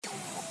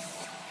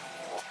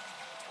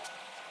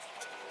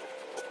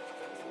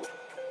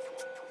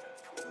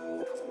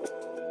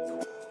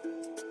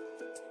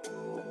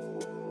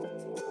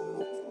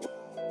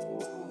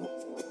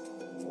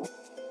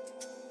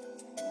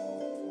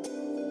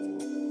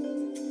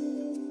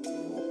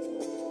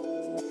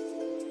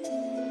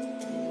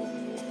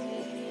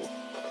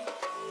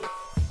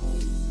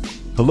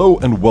Hello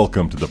and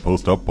welcome to the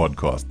Post Up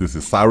Podcast. This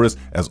is Cyrus.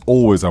 As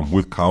always, I'm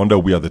with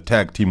Kaunda. We are the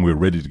tag team. We're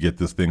ready to get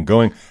this thing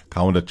going.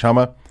 Kaunda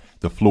Chama,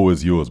 the floor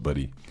is yours,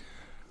 buddy.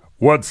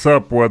 What's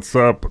up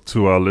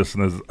to our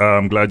listeners?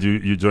 I'm glad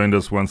you joined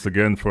us once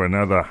again for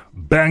another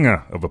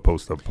banger of a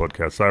Post Up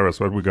Podcast. Cyrus,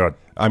 what we got?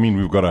 I mean,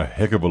 we've got a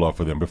heck of a lot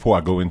for them. Before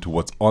I go into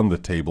what's on the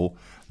table,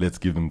 let's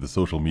give them the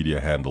social media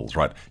handles,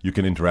 right? You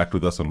can interact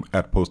with us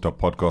at Post Up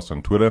Podcast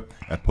on Twitter,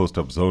 at Post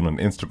Up Zone on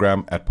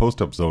Instagram, at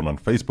Post Up Zone on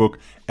Facebook,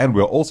 and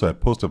we're also at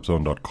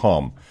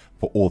postupzone.com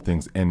for all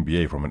things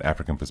NBA from an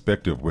African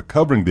perspective. We're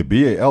covering the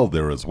BAL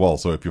there as well.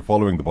 So if you're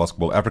following the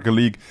Basketball Africa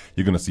League,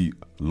 you're going to see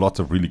lots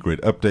of really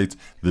great updates.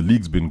 The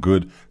league's been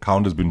good.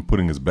 Kaunda's been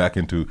putting us back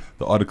into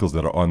the articles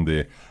that are on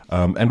there.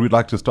 And we'd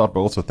like to start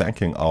by also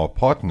thanking our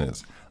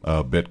partners,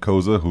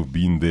 Betcoza, who've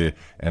been there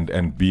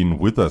and been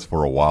with us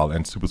for a while,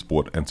 and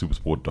Supersport and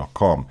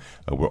Supersport.com.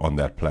 We're on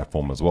that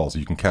platform as well. So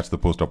you can catch the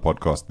Post Up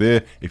Podcast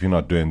there. If you're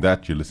not doing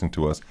that, you're listening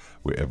to us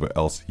wherever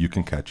else you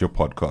can catch your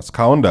podcasts.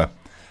 Kaunda,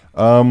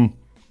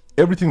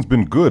 everything's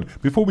been good.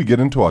 Before we get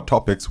into our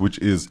topics, which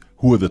is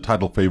who are the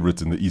title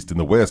favorites in the East and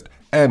the West,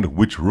 and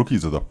which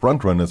rookies are the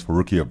front runners for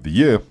Rookie of the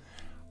Year,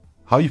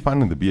 how are you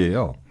finding the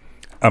BAL?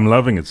 I'm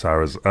loving it,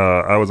 Cyrus.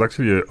 I was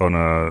actually on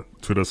a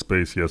Twitter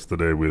space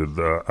yesterday with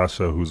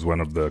Asha, who's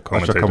one of the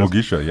commentators. Asha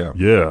Kamugisha, yeah.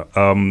 Yeah,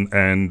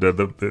 and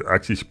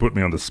actually she put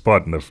me on the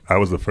spot, and I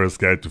was the first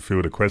guy to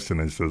field the question,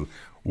 and she says,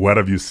 what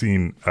have you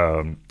seen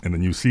in the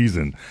new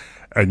season?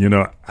 And,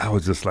 I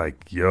was just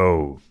like,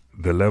 yo,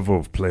 the level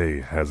of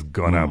play has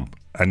gone up,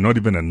 and not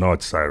even a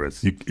notch,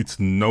 Cyrus. It's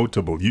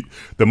notable.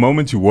 The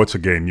moment you watch a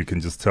game, you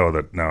can just tell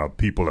that now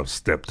people have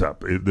stepped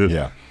up.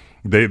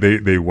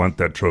 They want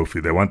that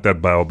trophy. They want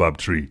that baobab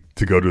tree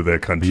to go to their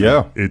country.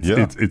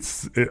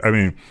 I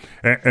mean,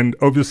 and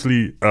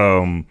obviously,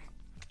 I'm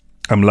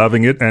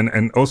loving it,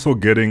 and also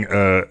getting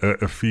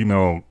a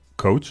female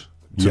coach.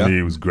 To me,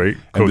 it was great.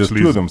 And there's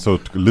two of them. So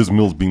Liz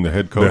Mills being the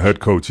head coach. The head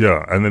coach,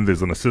 yeah. And then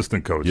there's an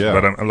assistant coach. Yeah.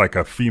 But I'm like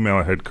a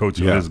female head coach,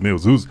 Liz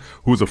Mills,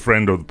 who's a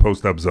friend of the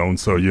Post Up Zone.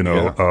 So,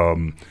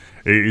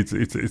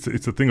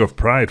 it's a thing of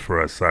pride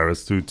for us,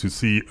 Cyrus, to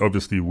see,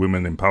 obviously,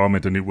 women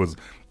empowerment. And it was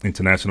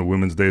International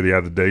Women's Day the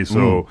other day.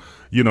 So,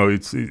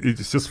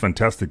 it's just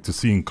fantastic to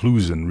see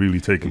inclusion really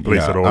taking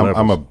place at all levels.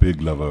 I'm a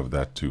big lover of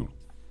that, too.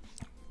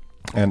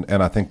 And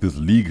I think this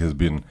league has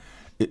been...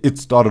 It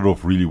started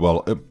off really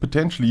well,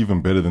 potentially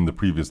even better than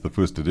the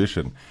first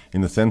edition,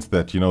 in the sense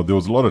that, there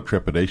was a lot of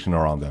trepidation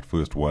around that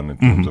first one in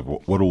terms of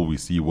what will we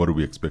see, what are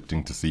we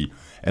expecting to see,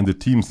 and the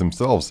teams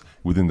themselves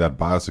within that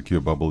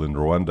biosecure bubble in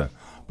Rwanda.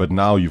 But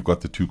now you've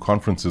got the two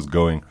conferences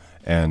going,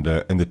 and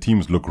the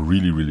teams look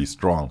really, really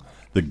strong.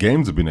 The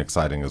games have been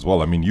exciting as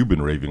well. I mean, you've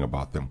been raving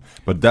about them.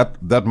 But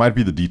that might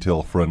be the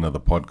detail for another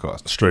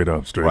podcast. Straight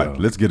up. Right,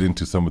 let's get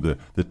into some of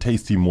the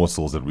tasty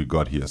morsels that we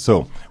got here.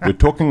 So we're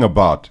talking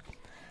about...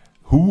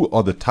 who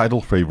are the title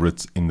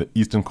favorites in the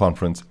Eastern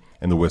Conference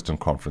and the Western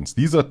Conference?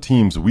 These are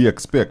teams we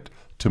expect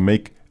to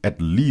make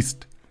at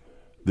least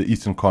the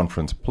Eastern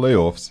Conference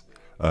playoffs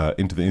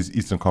into the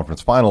Eastern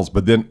Conference Finals,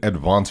 but then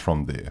advance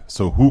from there.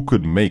 So who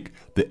could make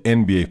the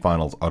NBA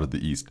Finals out of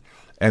the East?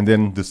 And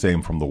then the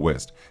same from the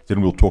West.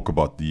 Then we'll talk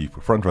about the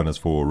frontrunners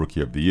for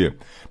Rookie of the Year.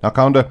 Now,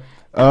 Kaunda,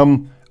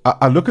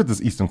 I look at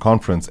this Eastern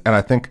Conference, and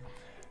I think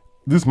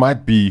this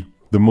might be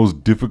the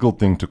most difficult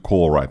thing to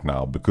call right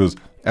now, because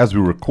as we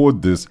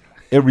record this,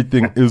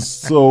 everything is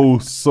so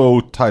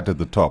tight at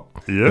the top.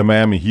 Yep. The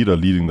Miami Heat are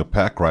leading the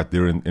pack right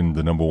there in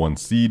the number one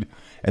seed.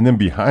 And then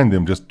behind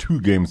them, just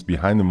 2 games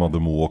behind them, are the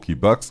Milwaukee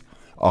Bucks.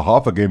 A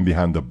half a game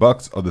behind the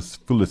Bucks are the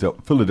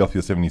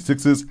Philadelphia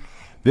 76ers.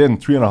 Then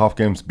 3.5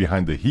 games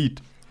behind the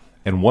Heat.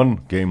 And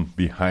 1 game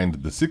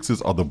behind the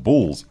Sixers are the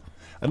Bulls.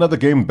 Another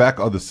game back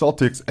are the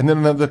Celtics. And then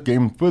another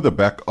game further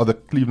back are the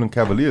Cleveland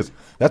Cavaliers.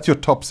 That's your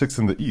top 6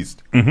 in the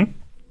East. Mm-hmm.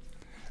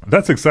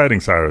 That's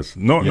exciting, Cyrus.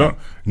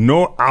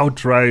 No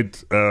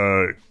outright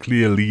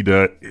clear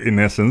leader in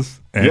essence,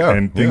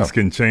 and things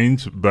can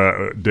change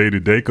day to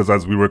day. Because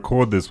as we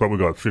record this, we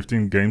got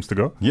 15 games to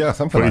go. Yeah,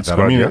 something like that.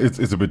 Squad,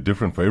 it's a bit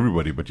different for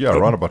everybody, but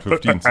around about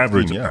 15,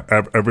 16.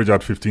 Average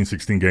out 15,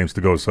 16 games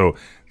to go. So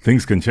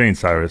things can change,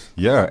 Cyrus.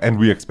 Yeah, and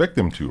we expect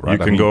them to. Right?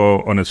 You can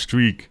go on a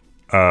streak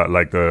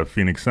like the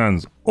Phoenix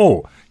Suns,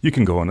 or you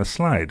can go on a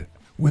slide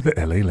with the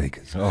LA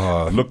Lakers.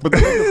 Oh, look, but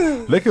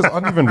the Lakers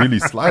aren't even really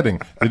sliding.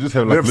 They just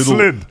have like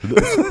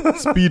little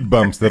speed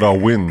bumps that are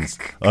wins,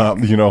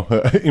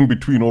 in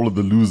between all of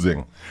the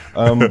losing.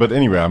 But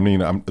anyway, I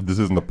mean, this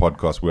isn't a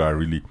podcast where I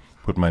really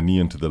put my knee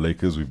into the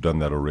Lakers. We've done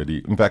that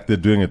already. In fact, they're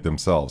doing it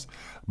themselves.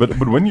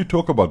 But when you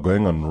talk about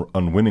going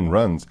on winning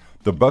runs,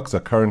 the Bucks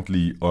are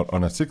currently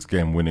on a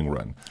 6-game winning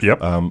run. Yep.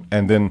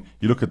 And then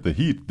you look at the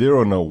Heat; they're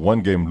on a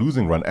 1-game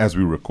losing run as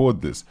we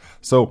record this.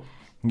 So,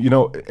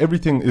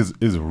 everything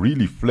is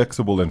really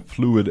flexible and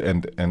fluid,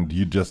 and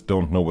you just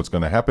don't know what's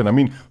going to happen. I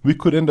mean, we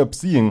could end up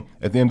seeing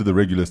at the end of the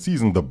regular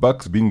season the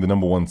Bucks being the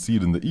number 1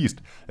 seed in the East,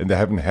 and they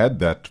haven't had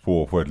that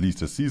for at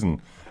least a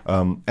season.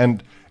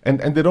 And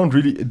they don't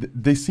really.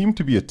 They seem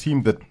to be a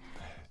team that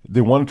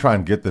they want to try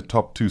and get the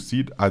top 2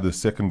 seed, either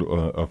second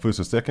or first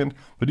or second.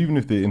 But even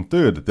if they're in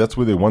third, that's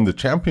where they won the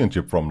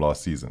championship from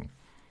last season.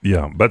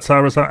 Yeah, but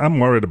Cyrus, I'm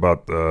worried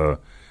about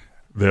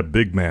their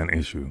big man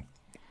issue.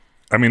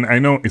 I mean, I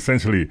know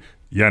essentially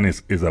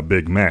Giannis is a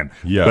big man.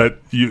 Yeah.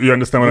 But you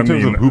understand what I mean?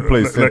 In terms of who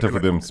plays center for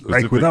them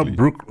specifically. Like without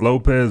Brook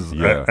Lopez,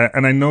 Yeah.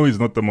 and I know he's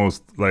not the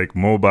most like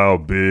mobile,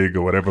 big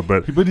or whatever,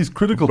 but he's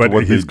critical to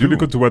what he's they do.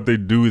 critical to what they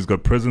do. He's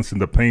got presence in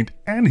the paint,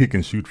 and he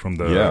can shoot from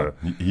the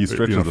he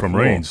stretches the from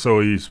floor. range,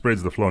 so he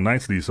spreads the floor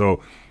nicely.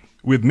 So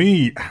with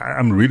me,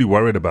 I'm really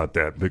worried about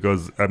that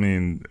because I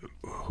mean,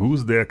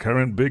 who's their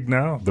current big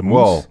now? The Moose?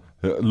 Well,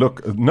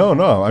 look,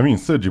 no. I mean,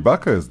 Serge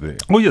Ibaka is there.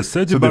 Oh yes,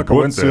 Serge So they Ibaka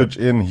brought went there. Serge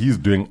in. He's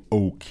doing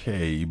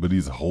okay, but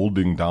he's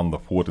holding down the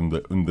fort. In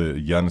the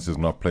Giannis is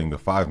not playing the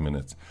 5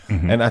 minutes,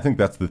 and I think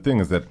that's the thing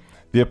is that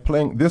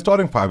their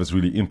starting 5 is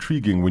really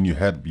intriguing when you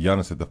had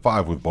Giannis at the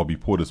 5 with Bobby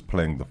Portis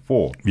playing the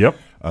 4. Yep.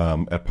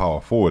 At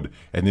power forward,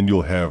 and then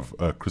you'll have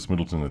Chris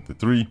Middleton at the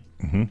 3.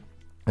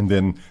 And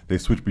then they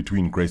switch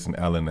between Grayson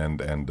Allen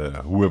and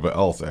whoever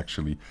else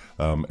actually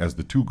as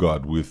the 2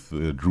 guard with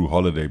Drew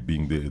Holiday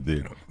being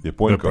their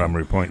point guard.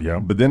 Primary point, yeah.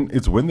 But then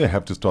it's when they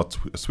have to start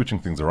switching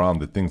things around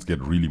that things get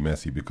really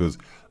messy because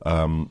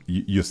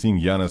you're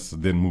seeing Giannis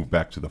then move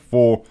back to the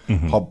 4.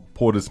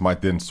 Portis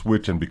might then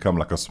switch and become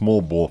like a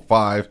small ball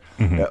 5.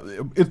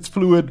 It's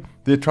fluid.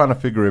 They're trying to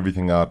figure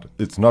everything out.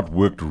 It's not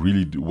worked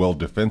really well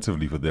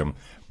defensively for them,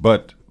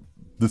 but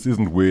this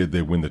isn't where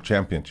they win the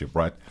championship,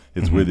 right?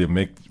 It's where they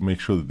make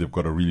sure that they've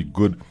got a really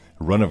good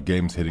run of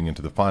games heading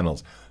into the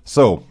finals.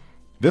 So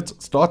let's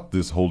start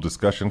this whole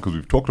discussion because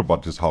we've talked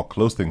about just how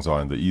close things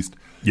are in the East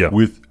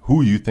with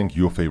who you think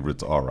your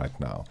favorites are right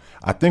now.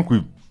 I think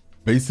we've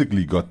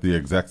basically got the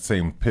exact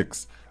same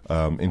picks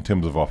in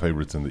terms of our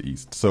favorites in the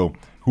East. So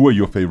who are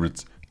your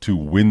favorites to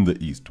win the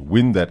East,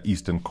 win that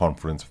Eastern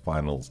Conference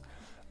Finals,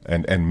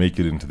 and make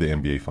it into the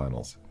NBA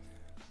Finals?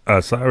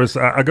 Cyrus,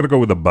 I got to go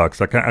with the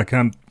Bucks. I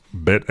can't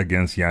bet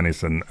against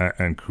Giannis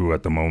and crew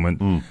at the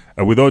moment.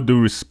 With all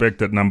due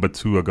respect, at number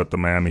 2, I got the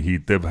Miami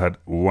Heat. They've had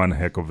one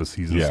heck of a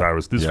season,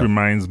 Cyrus. This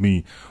reminds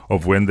me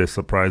of when they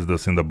surprised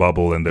us in the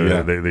bubble and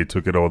they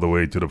took it all the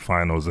way to the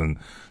finals and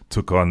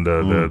took on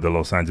the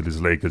Los Angeles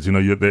Lakers. You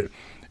know,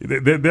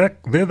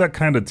 they're that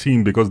kind of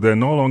team because they're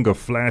no longer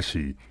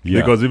flashy.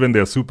 Because even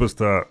their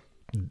superstar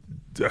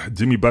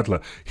Jimmy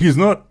Butler, he's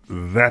not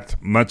that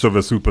much of a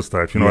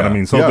superstar, if you know what I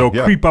mean. So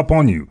they'll creep up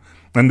on you.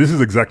 And this is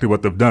exactly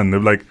what they've done.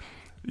 They've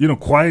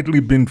quietly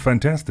been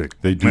fantastic.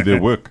 They do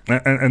their work.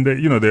 And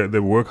they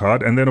work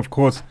hard. And then, of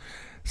course,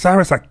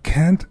 Cyrus, I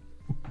can't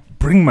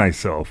bring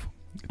myself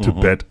to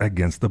bet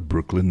against the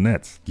Brooklyn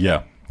Nets.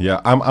 Yeah,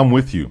 I'm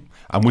with you.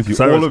 I'm with you.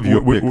 Cyrus, all of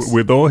your picks.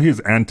 With all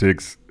his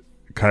antics,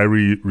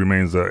 Kyrie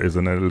remains is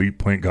an elite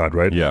point guard,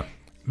 right? Yeah.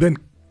 Then,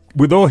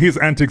 with all his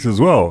antics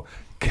as well,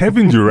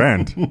 Kevin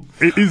Durant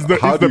is the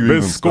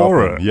best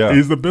scorer.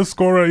 He's the best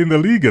scorer in the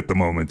league at the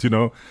moment, you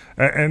know.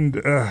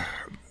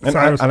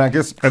 Cyrus, and I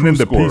guess and then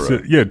the scorer.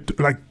 piece,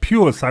 like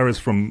pure Cyrus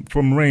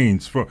from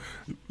range.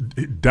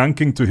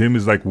 Dunking to him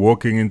is like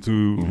walking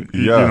into,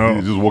 he's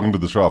just walking to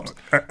the shops.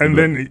 And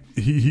then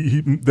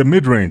he the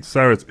mid range.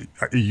 Cyrus,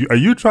 are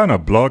you trying to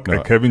block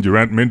a Kevin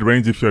Durant mid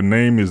range if your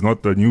name is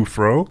not the new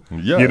Fro?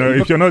 Yeah,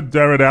 if you're not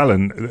Jared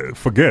Allen,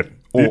 forget.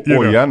 Or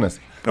Giannis.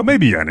 Or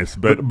maybe Giannis,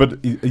 but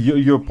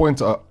your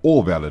points are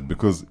all valid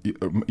because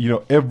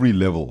every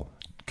level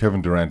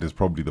Kevin Durant is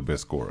probably the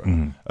best scorer.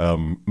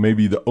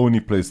 Maybe the only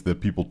place that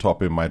people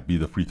top him might be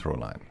the free throw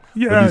line.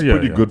 But he's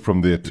pretty good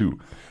from there too.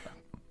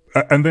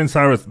 And then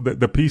Cyrus,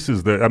 the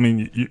pieces that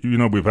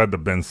we've had the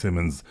Ben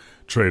Simmons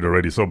trade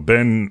already, so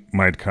Ben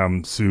might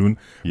come soon.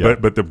 Yeah.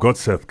 But they've got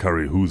Seth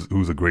Curry,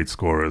 who's a great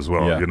scorer as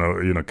well.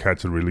 Yeah.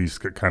 Catch and release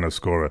kind of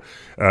scorer.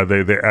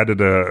 They added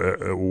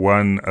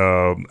one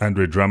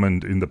Andre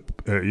Drummond in the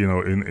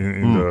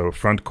in the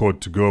front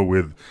court to go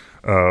with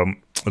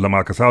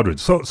LaMarcus Aldridge.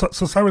 So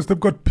Cyrus, they've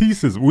got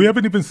pieces. We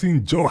haven't even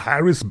seen Joe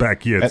Harris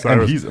back yet.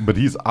 And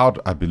he's out,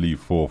 I believe,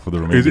 for the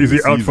remainder of the season.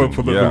 Is he out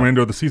for the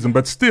remainder of the season?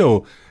 But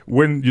still,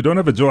 when you don't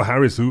have a Joe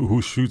Harris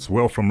who shoots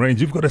well from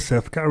range, you've got a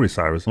Seth Curry,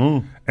 Cyrus.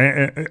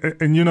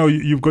 And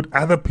you've got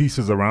other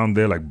pieces around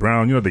there like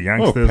Brown, the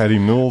youngsters. Patty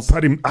Mills.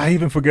 I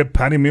even forget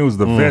Patty Mills,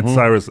 the vet,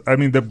 Cyrus. I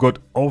mean, they've got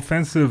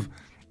offensive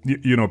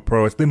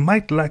prowess. They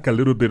might lack a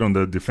little bit on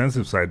the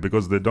defensive side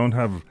because they don't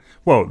have,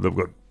 they've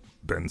got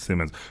Ben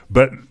Simmons.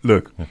 But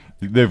look,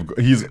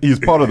 he's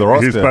part of the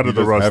roster. He's part of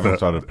the roster. Haven't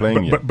started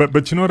playing yet.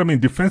 But you know what I mean.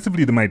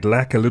 Defensively, they might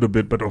lack a little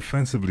bit, but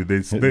offensively,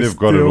 they've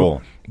got it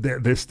all.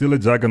 They're still a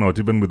juggernaut,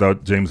 even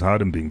without James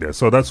Harden being there.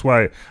 So that's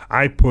why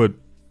I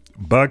put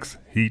Bucks,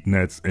 Heat,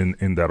 Nets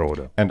in that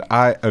order. And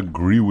I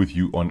agree with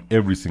you on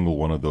every single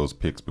one of those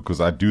picks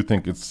because I do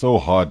think it's so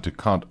hard to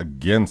count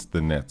against the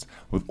Nets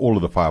with all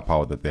of the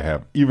firepower that they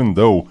have, even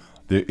though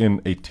they're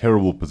in a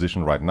terrible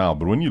position right now.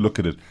 But when you look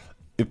at it,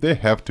 if they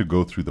have to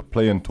go through the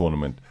play-in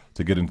tournament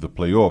to get into the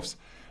playoffs,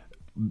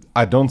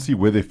 I don't see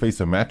where they face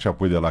a matchup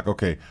where they're like,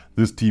 okay,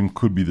 this team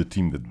could be the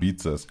team that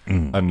beats us,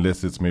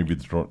 unless it's maybe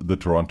the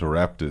Toronto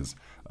Raptors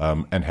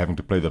and having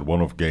to play that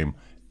one-off game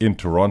in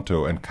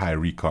Toronto and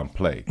Kyrie can't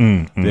play,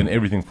 then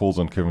everything falls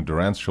on Kevin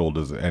Durant's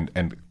shoulders,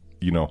 and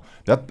you know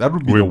that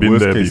would be the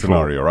worst case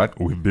scenario, right?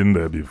 We've been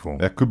there before.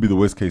 That could be the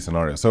worst case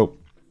scenario. So,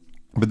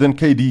 but then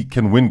KD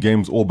can win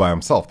games all by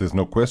himself. There's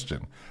no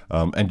question.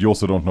 And you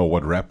also don't know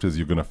what Raptors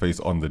you're going to face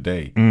on the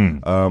day.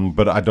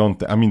 But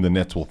I mean, the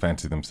Nets will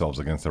fancy themselves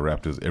against the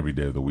Raptors every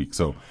day of the week.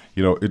 So,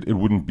 you know, it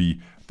wouldn't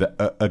be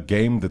a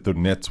game that the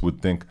Nets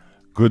would think,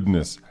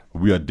 goodness,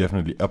 we are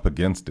definitely up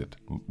against it.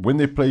 When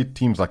they play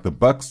teams like the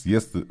Bucks,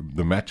 yes, the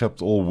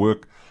matchups all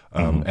work.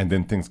 And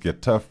then things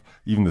get tough.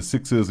 Even the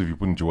Sixers, if you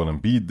put in Joel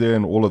Embiid there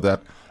and all of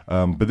that.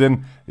 But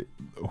then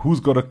who's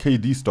got a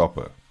KD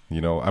stopper?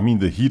 You know, I mean,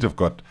 the Heat have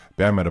got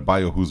Bam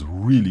Adebayo, who's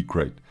really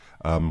great.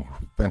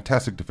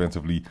 Fantastic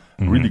defensively,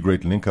 really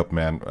great link-up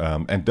man,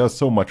 and does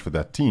so much for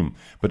that team.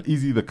 But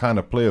is he the kind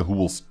of player who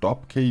will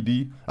stop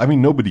KD? I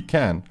mean, nobody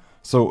can.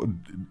 So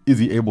is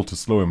he able to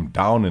slow him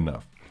down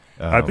enough?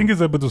 I think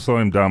he's able to slow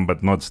him down,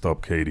 but not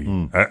stop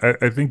KD.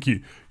 I think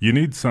you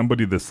need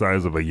somebody the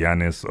size of a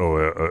Giannis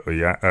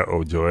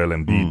or Joel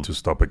Embiid to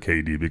stop a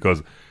KD,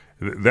 because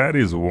that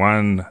is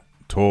one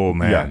tall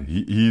man.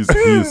 Yeah, he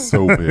is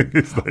so big,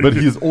 but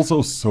he's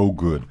also so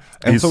good.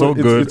 And he's so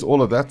good. It's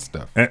all of that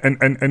stuff.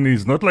 And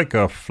he's not like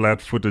a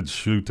flat-footed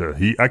shooter.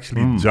 He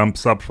actually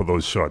jumps up for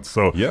those shots.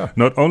 So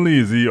not only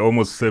is he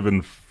almost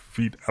 7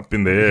 feet up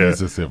in the air,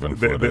 he's a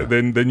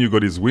 7-footer. Then you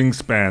got his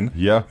wingspan.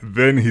 Yeah.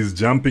 Then he's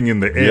jumping in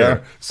the air.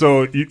 Yeah.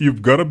 So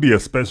you've got to be a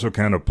special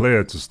kind of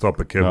player to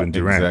stop a Kevin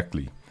Durant.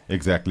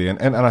 Exactly.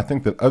 And I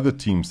think that other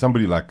teams,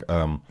 somebody like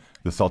the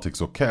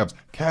Celtics or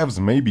Cavs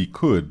maybe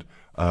could.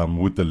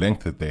 With the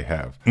length that they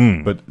have.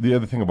 But the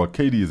other thing about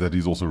KD is that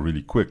he's also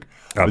really quick.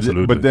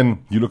 Absolutely. But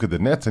then you look at the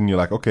Nets and you're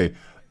like, okay,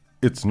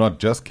 it's not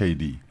just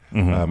KD.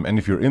 And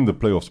if you're in the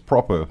playoffs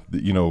proper,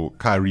 you know,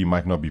 Kyrie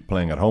might not be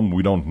playing at home.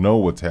 We don't know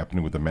what's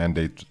happening with the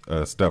mandate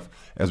stuff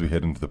as we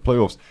head into the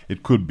playoffs.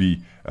 It could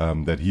be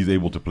that he's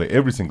able to play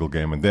every single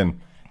game, and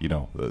then, you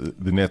know,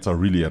 the Nets are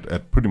really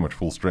at pretty much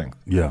full strength.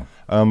 Yeah.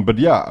 But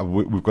yeah,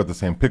 we've got the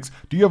same picks.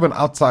 Do you have an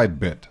outside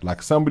bet,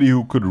 like somebody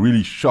who could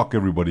really shock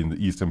everybody in the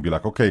East and be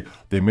like, okay,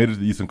 they made it to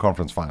the Eastern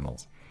Conference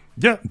Finals?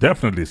 Yeah,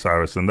 definitely,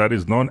 Cyrus. And that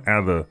is none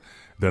other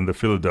than the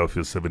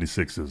Philadelphia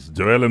 76ers.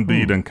 Joel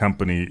Embiid and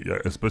company,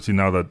 especially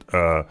now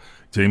that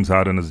James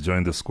Harden has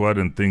joined the squad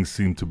and things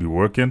seem to be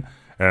working.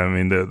 I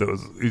mean,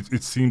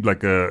 it seemed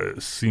like a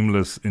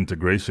seamless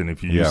integration,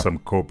 if you use some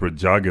corporate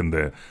jargon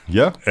there.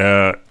 Yeah.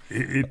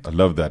 I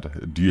love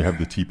that. Do you have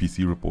the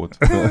TPC report?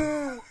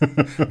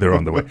 They're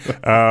on the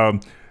way.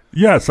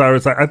 Yeah,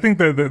 Cyrus, I think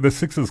the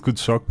Sixers could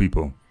shock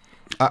people.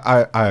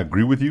 I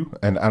agree with you.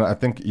 And I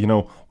think, you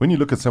know, when you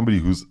look at somebody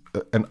who's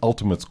an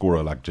ultimate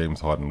scorer like James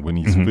Harden, when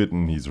he's fit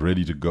and he's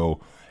ready to go,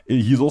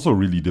 he's also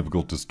really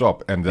difficult to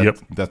stop. And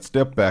that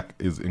step back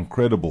is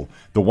incredible.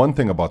 The one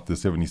thing about the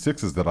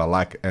 76ers that I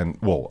like, and,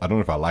 well, I don't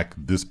know if I like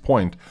this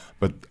point,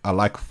 but I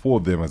like for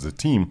them as a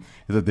team,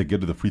 is that they get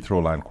to the free throw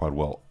line quite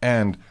well.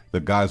 And the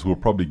guys who will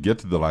probably get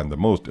to the line the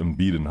most,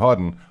 Embiid and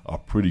Harden, are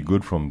pretty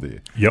good from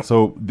there. Yep.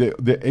 So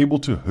they're able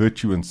to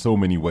hurt you in so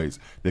many ways.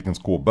 They can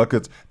score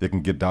buckets. They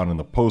can get down in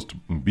the post.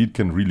 Embiid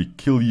can really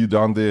kill you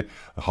down there.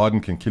 Harden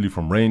can kill you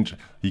from range.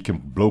 He can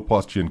blow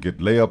past you and get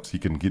layups. He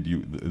can get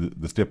you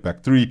the step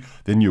back three.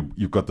 Then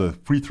you've got the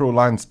free throw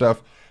line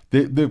stuff.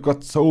 They've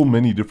got so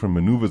many different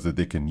maneuvers that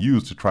they can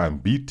use to try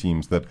and beat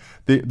teams that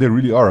they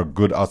really are a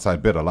good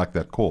outside bet. I like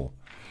that call.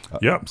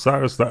 Yeah,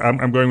 Cyrus,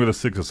 I'm going with the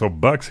Sixers. So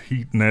Bucks,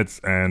 Heat,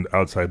 Nets, and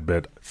outside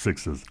bet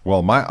Sixers.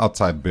 Well, my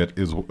outside bet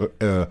is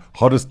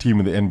hottest team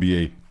in the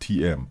NBA,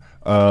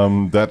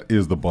 TM. That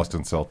is the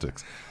Boston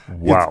Celtics.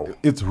 Wow.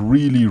 It's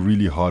really,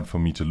 really hard for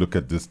me to look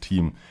at this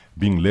team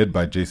being led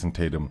by Jason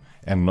Tatum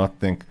and not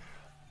think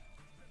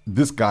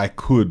this guy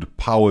could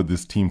power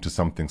this team to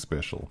something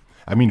special.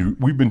 I mean,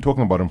 we've been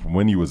talking about him from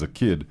when he was a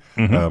kid,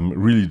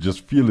 really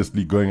just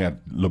fearlessly going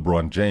at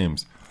LeBron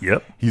James.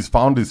 Yep. He's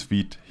found his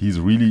feet. He's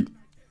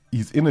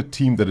in a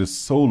team that is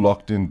so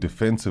locked in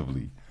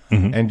defensively.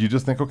 And you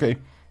just think, okay,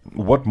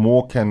 what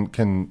more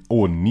can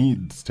or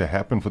needs to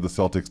happen for the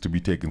Celtics to be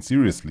taken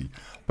seriously?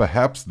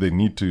 Perhaps they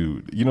need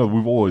to, you know,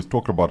 we've always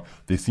talked about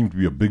they seem to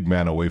be a big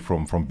man away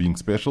from being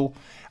special.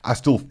 I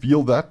still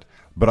feel that.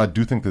 But I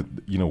do think that,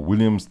 you know,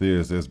 Williams there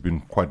has been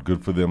quite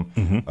good for them.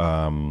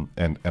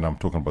 And I'm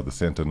talking about the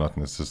center, not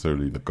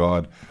necessarily the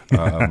guard.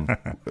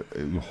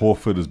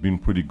 Horford has been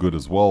pretty good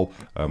as well,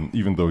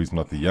 even though he's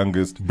not the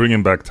youngest.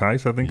 Bringing back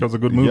Tice, I think, was a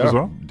good move as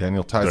well.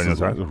 Daniel Tice is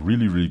a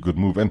really, really good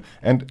move. And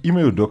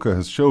Ime Udoka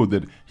has showed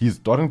that he's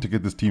starting to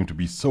get this team to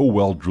be so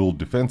well drilled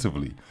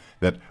defensively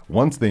that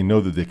once they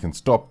know that they can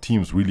stop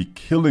teams really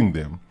killing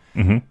them,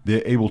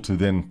 they're able to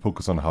then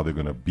focus on how they're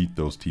going to beat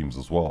those teams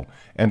as well.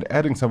 And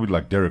adding somebody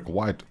like Derek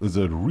White is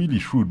a really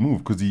shrewd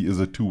move because he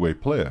is a two-way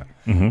player.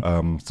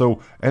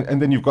 So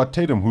then you've got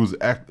Tatum,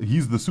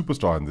 he's the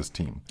superstar in this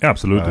team.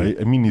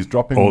 Absolutely. I mean, he's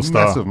dropping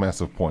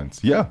massive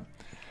points. Yeah.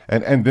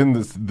 And then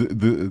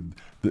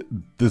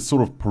this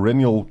sort of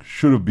perennial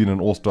should have been an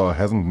all-star,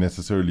 hasn't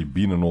necessarily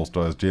been an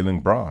all-star, is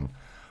Jaylen Brown.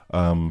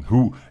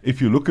 who,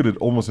 if you look at it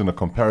almost in a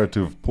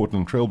comparative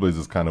Portland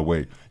Trailblazers kind of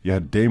way, you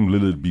had Dame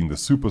Lillard being the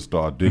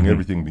superstar, doing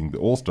everything, being the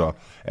all-star,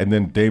 and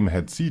then Dame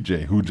had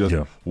CJ, who just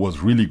was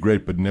really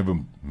great but never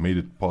made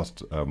it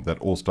past that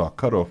all-star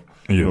cutoff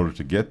in order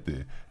to get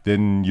there.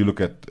 Then you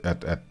look at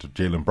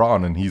Jaylen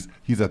Brown, and he's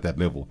at that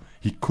level.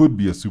 He could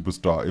be a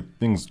superstar if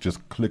things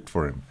just clicked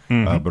for him.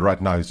 But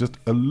right now, he's just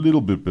a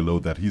little bit below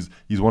that. He's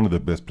one of the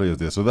best players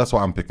there. So that's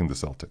why I'm picking the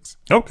Celtics.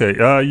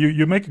 Okay,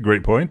 you make a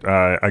great point.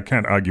 I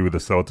can't argue with the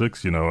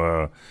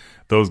Celtics.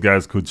 Those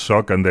guys could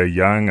shock, and they're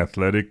young,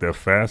 athletic, they're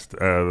fast.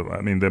 I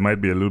mean, they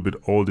might be a little bit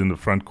old in the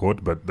front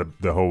court, but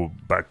the whole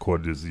back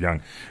court is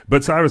young.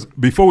 But Cyrus,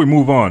 before we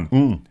move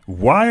on,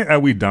 why are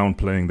we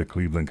downplaying the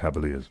Cleveland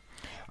Cavaliers?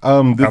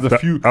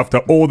 After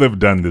all they've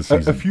done this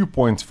season. A few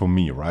points for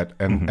me, right?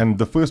 And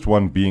the first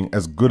one being,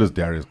 as good as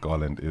Darius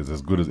Garland is,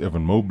 as good as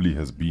Evan Mobley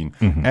has been,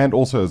 and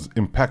also as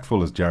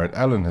impactful as Jarrett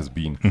Allen has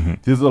been,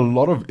 there's a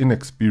lot of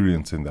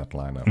inexperience in that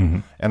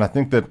lineup. And I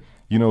think that,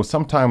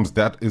 sometimes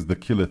that is the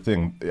killer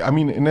thing. I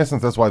mean, in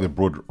essence, that's why they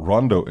brought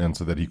Rondo in,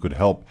 so that he could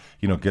help,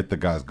 get the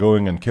guys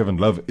going. And Kevin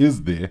Love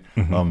is there.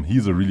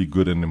 He's a really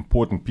good and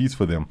important piece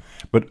for them.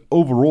 But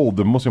overall,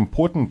 the most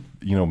important,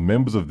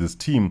 members of this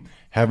team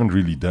haven't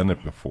really done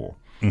it before.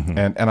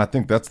 And I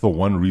think that's the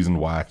one reason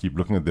why I keep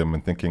looking at them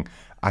and thinking,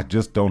 I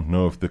just don't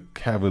know if the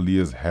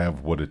Cavaliers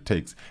have what it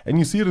takes. And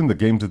you see it in the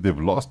games that they've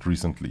lost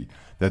recently,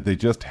 that they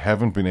just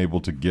haven't been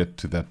able to get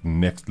to that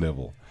next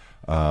level.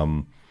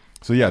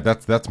 So yeah,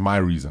 that's my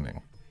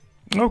reasoning.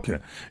 Okay,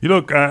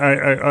 look,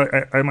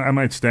 I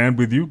might stand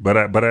with you, but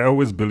I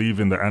always believe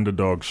in the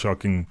underdog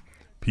shocking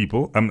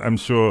people. I'm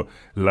sure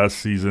last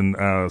season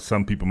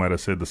some people might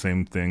have said the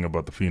same thing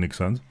about the Phoenix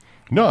Suns.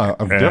 No,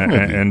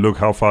 definitely. And look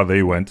how far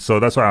they went. So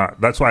that's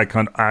why I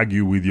can't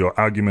argue with your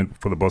argument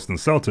for the Boston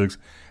Celtics,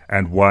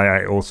 and why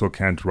I also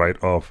can't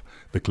write off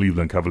the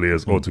Cleveland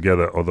Cavaliers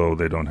altogether, although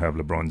they don't have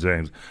LeBron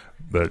James.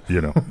 But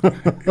they're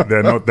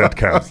not that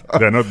Cavs.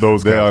 They're not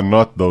those. They are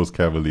not those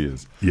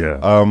Cavaliers.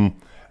 Yeah.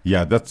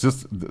 Yeah, that's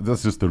just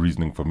the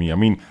reasoning for me. I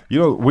mean,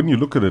 when you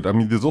look at it, I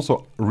mean, there's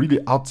also really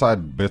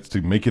outside bets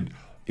to make it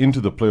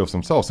into the playoffs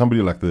themselves.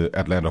 Somebody like the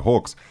Atlanta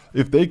Hawks,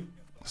 if they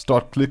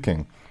start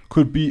clicking,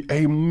 could be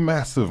a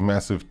massive,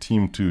 massive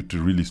team to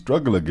really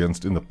struggle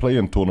against in the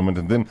play-in tournament.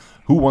 And then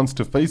who wants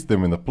to face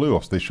them in the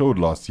playoffs? They showed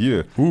last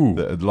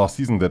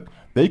season, that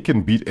they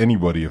can beat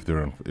anybody if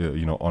they're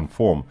on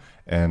form.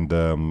 And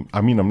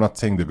I mean, I'm not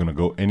saying they're going to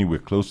go anywhere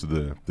close to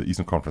the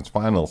Eastern Conference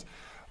Finals,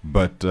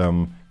 but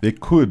they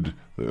could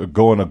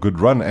go on a good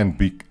run and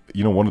be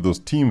one of those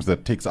teams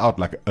that takes out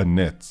like a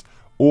Nets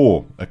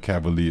or a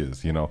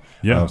Cavaliers,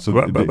 Yeah,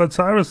 but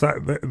Cyrus,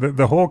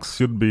 the Hawks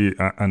should be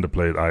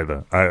underplayed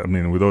either. I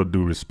mean, with all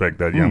due respect,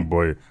 that young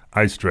boy,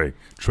 Trey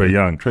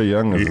Young. Trey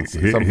Young is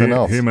something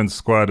else. Him and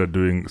squad are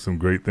doing some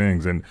great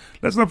things. And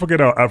let's not forget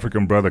our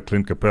African brother,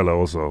 Clint Capella,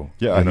 also.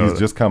 Yeah, he's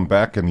just come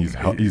back, and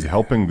he's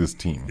helping this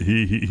team.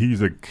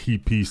 He's a key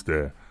piece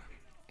there.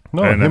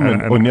 No, and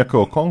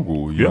Onyeka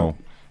Okongwu,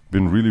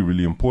 been really,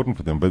 really important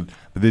for them. But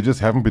they just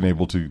haven't been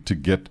able to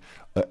get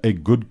a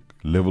good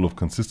level of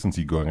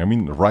consistency going. I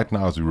mean, right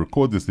now as we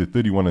record this, they're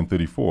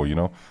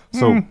 31-34,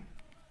 so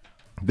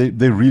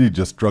they really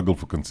just struggle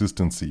for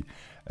consistency.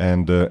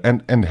 And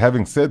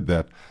having said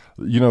that,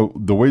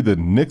 the way the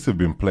Knicks have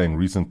been playing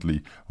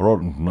recently,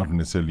 or not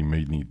necessarily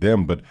mainly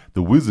them, but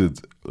the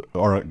Wizards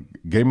are a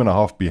game and a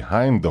half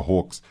behind the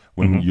Hawks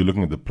when you're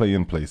looking at the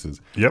play-in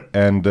places. Yep.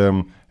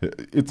 And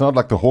it's not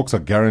like the Hawks are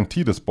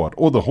guaranteed a spot,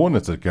 or the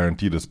Hornets are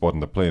guaranteed a spot in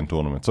the play-in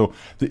tournament. So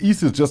the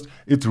East is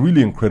it's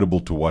really incredible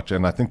to watch,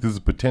 and I think this is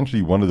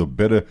potentially one of the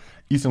better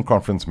Eastern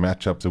Conference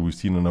matchups that we've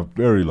seen in a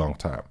very long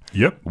time.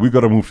 Yep. We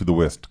got to move to the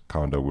West,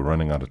 Kanda. We're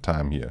running out of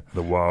time here.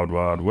 The Wild,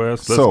 Wild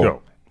West. Let's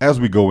go. As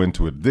we go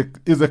into it, there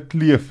is a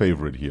clear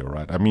favorite here,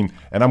 right? I mean,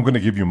 and I'm going to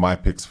give you my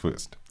picks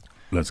first.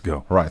 Let's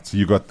go. Right, so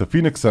you got the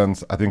Phoenix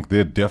Suns. I think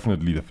they're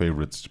definitely the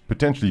favorites,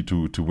 potentially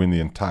to win the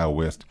entire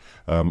West.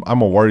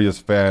 I'm a Warriors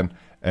fan,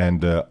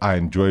 and I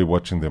enjoy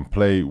watching them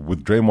play.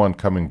 With Draymond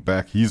coming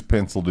back, he's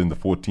penciled in the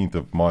 14th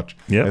of March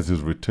as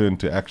his return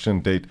to action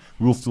date.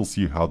 We'll still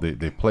see how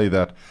they play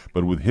that.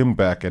 But with him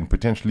back and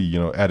potentially,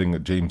 adding a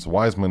James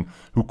Wiseman,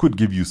 who could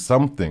give you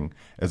something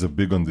as a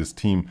big on this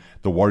team,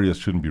 the Warriors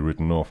shouldn't be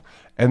written off.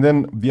 And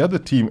then the other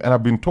team, and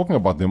I've been talking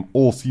about them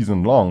all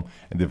season long,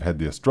 and they've had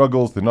their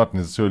struggles. They're not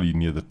necessarily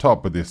near the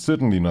top, but they're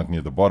certainly not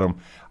near the bottom.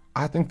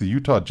 I think the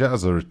Utah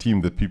Jazz are a team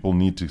that people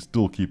need to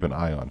still keep an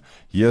eye on.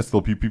 Yes,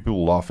 there'll be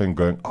people laughing,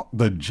 going, "Oh,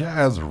 the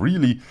Jazz,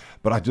 really?"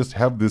 But I just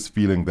have this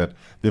feeling that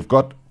they've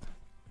got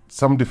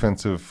some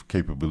defensive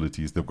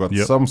capabilities. They've got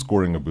some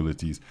scoring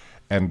abilities.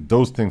 And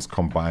those things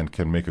combined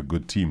can make a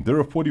good team. They're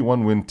a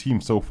 41-win team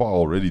so far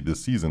already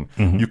this season.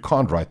 You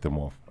can't write them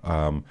off.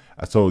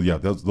 So, yeah,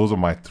 those are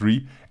my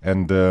three.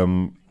 And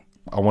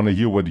I want to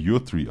hear what your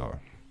three are.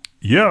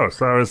 Yeah,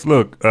 Cyrus,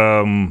 look,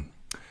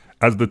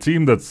 as the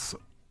team that's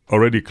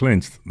already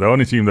clinched, the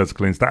only team that's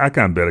clinched, I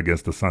can't bet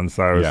against the Suns,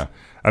 Cyrus. Yeah.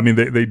 I mean,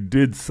 they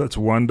did such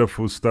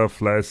wonderful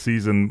stuff last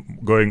season,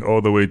 going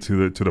all the way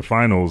to the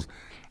finals.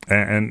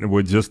 and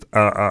were just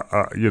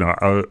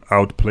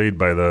outplayed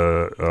by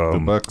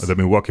the Bucks. the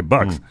Milwaukee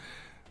Bucks.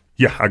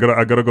 Yeah, I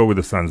gotta go with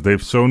the Suns.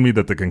 They've shown me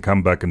that they can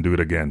come back and do it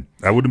again.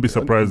 I wouldn't be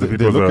surprised if it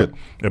was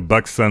a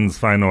Bucks Suns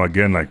final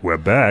again. Like, we're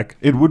back.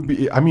 It would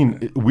be. I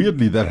mean,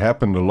 weirdly, that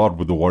happened a lot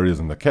with the Warriors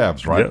and the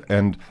Cavs, right? Yep.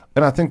 And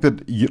I think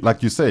that,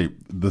 like you say,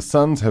 the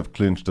Suns have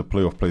clinched a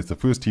playoff place, the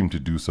first team to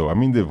do so. I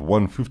mean, they've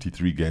won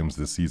 53 games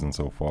this season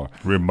so far.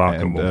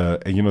 Remarkable.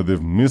 And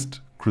they've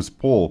missed Chris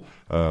Paul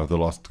the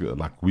last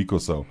week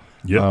or so.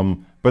 Yep.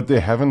 But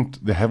they haven't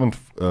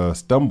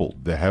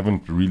stumbled. They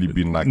haven't really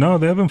been like... No,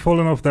 they haven't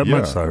fallen off that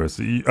much, Cyrus.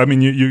 I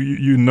mean,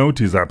 you note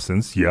his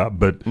absence,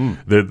 but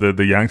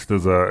the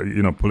youngsters are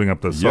pulling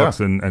up their socks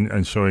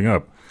and showing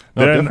up.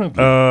 No, then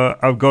definitely.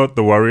 I've got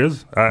the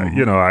Warriors.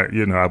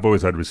 I've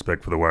always had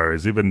respect for the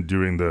Warriors, even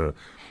during the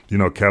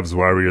Cavs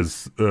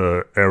Warriors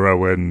era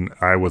when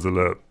I was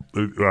the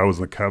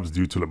Cavs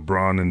due to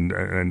LeBron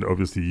and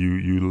obviously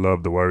you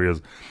love the Warriors.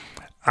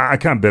 I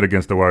can't bet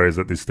against the Warriors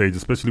at this stage,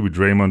 especially with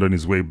Draymond on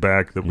his way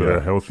back. They've got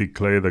a healthy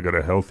Clay. They've got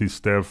a healthy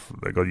Steph.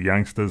 They've got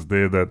youngsters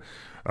there that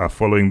are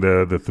following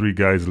the three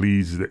guys'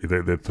 leads,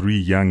 the three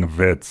young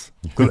vets.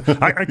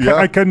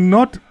 I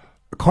cannot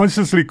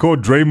consciously call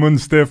Draymond,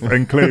 Steph,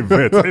 and Clay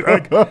vets.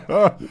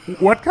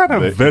 What kind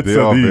of vets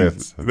are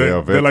these?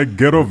 Vets. They're like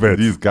ghetto vets.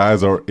 These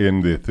guys are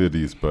in their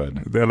 30s,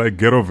 bud. They're like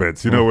ghetto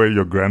vets. Where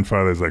your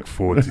grandfather is like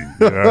 40.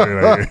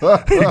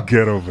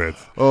 Ghetto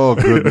vets. Oh,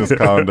 goodness,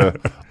 Pounder.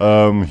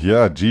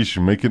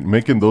 Geesh,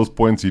 making those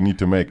points you need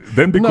to make.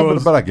 Then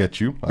because but I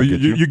get you.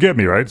 You get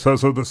me, right? So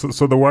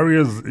the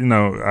Warriors,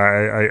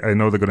 I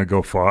know they're going to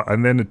go far.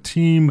 And then a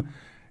team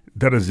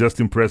that has just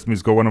impressed me.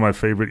 It's got one of my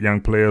favorite young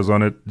players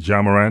on it,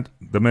 Ja Morant.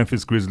 The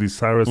Memphis Grizzlies,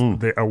 Cyrus,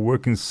 they are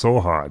working so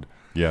hard.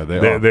 Yeah, they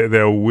are.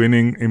 They're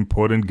winning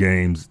important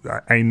games.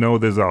 I know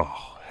there's a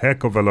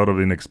heck of a lot of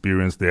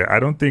inexperience there. I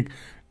don't think...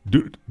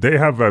 they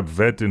have a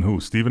vet in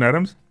who? Steven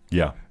Adams?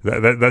 Yeah.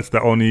 That's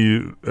the only,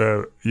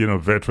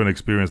 veteran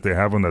experience they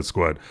have on that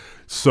squad.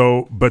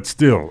 So, but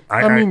still...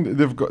 I mean,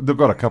 they've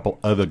got a couple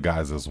other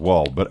guys as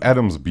well, but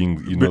Adams being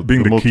the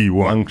most key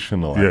one.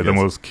 Functional, yeah, the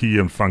most key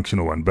and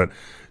functional one. But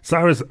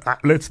Cyrus,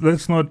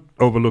 let's not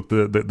overlook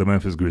the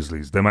Memphis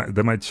Grizzlies. They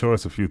might show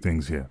us a few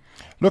things here.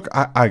 Look,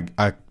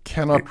 I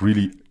cannot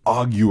really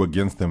argue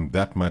against them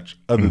that much,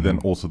 other than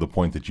also the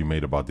point that you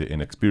made about their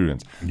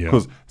inexperience.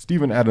 Because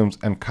Steven Adams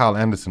and Kyle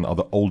Anderson are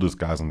the oldest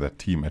guys on that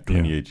team at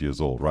 28 years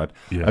old, right?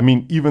 Yeah. I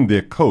mean, even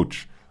their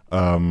coach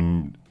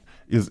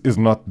is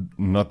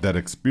not that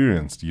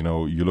experienced.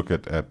 You look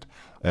at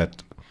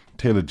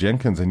Taylor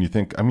Jenkins and you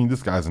think, I mean,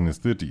 this guy's in his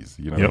 30s.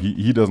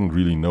 He doesn't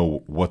really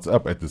know what's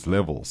up at this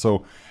level.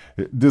 So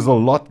there's a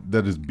lot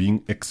that is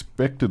being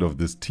expected of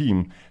this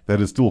team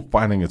that is still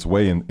finding its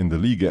way in the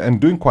league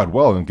and doing quite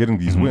well and getting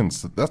these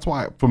wins. That's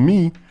why, for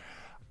me,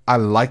 I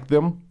like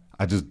them.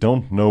 I just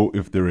don't know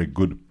if they're a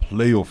good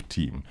playoff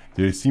team.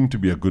 They seem to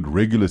be a good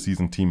regular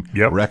season team,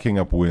 racking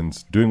up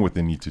wins, doing what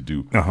they need to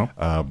do.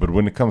 But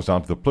when it comes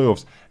down to the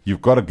playoffs,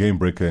 you've got a game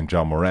breaker in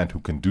Ja Morant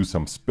who can do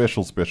some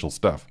special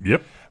stuff.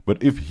 Yep.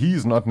 But if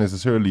he's not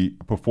necessarily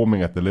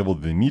performing at the level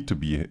they need to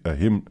be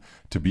him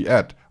to be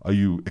at, are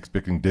you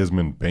expecting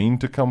Desmond Bane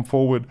to come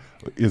forward?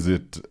 Is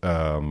it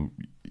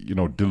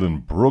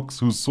Dylan Brooks,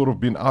 who's sort of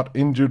been out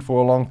injured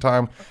for a long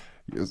time?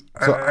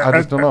 So I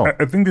just don't know.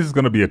 I think this is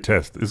going to be a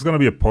test. It's going to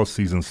be a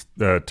postseason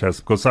test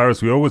because,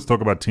 Cyrus, we always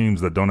talk about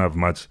teams that don't have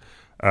much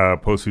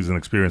postseason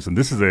experience, and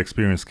this is their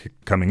experience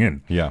coming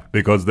in. Yeah,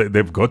 because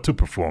they've got to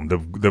perform.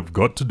 They've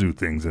got to do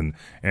things, and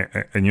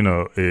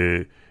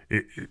it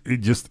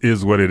just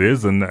is what it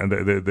is, and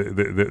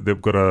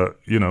they've got to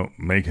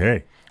make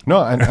hay.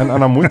 No, and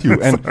I'm with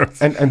you,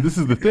 and this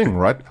is the thing,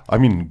 right? I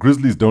mean,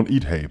 Grizzlies don't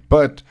eat hay,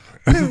 but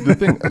this is the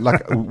thing.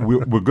 Like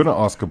we're gonna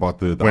ask about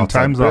the when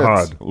times are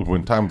hard.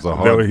 When times are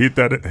hard, they'll heat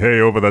that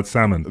hay over that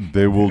salmon.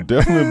 They will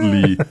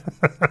definitely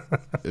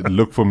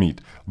look for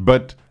meat.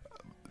 But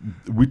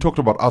we talked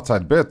about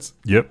outside bets.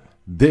 Yep,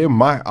 they're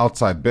my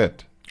outside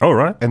bet. All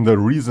right, and the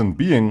reason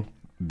being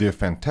they're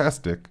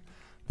fantastic.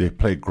 They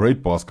play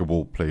great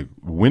basketball, play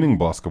winning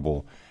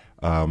basketball.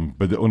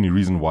 But the only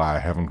reason why I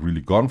haven't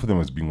really gone for them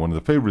as being one of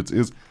the favorites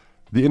is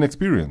the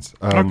inexperience.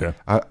 Okay.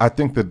 I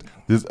think that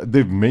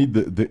they've made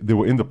they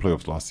were in the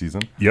playoffs last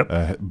season.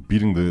 Yep.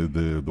 Beating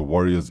the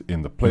Warriors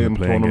in the play-in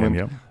tournament.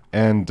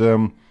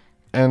 Game,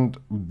 and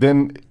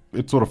then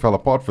it sort of fell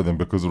apart for them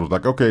because it was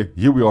like, okay,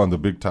 here we are in the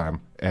big time,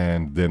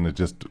 and then it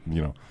just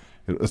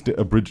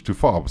a bridge too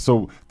far.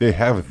 So they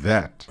have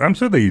that. I'm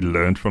sure they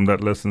learned from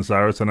that lesson,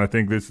 Cyrus, and I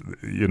think this,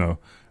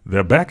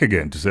 they're back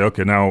again to say,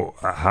 okay, now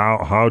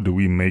how do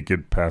we make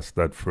it past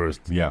that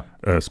first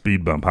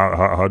speed bump?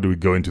 How do we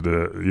go into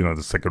the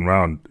the second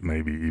round,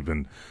 maybe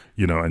even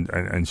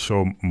and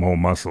show more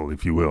muscle,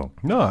 if you will?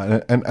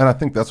 No, and I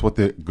think that's what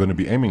they're going to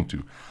be aiming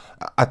to.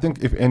 I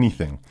think if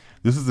anything,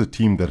 this is a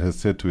team that has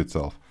said to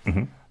itself,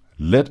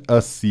 let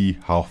us see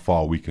how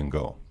far we can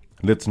go.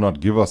 Let's not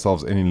give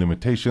ourselves any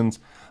limitations.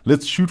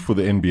 Let's shoot for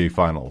the NBA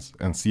Finals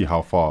and see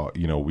how far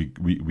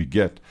we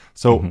get.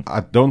 So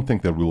I don't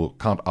think that we'll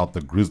count out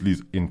the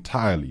Grizzlies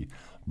entirely,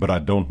 but I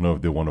don't know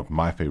if they're one of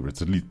my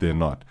favorites. At least they're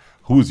not.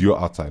 Who's your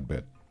outside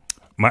bet?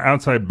 My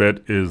outside bet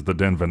is the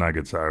Denver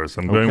Nuggets, Cyrus.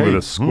 I'm going Okay. with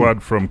a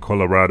squad from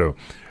Colorado.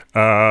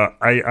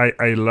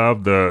 I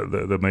love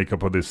the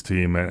makeup of this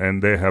team,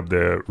 and they have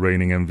their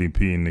reigning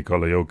MVP,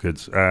 Nikola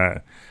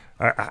Jokic.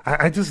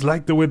 I just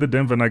like the way the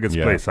Denver Nuggets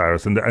play,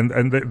 Cyrus,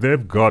 and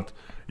they've got.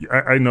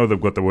 I know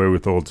they've got the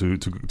wherewithal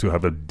to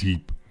have a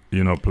deep,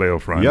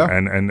 playoff run,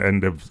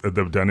 and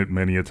they've done it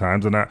many a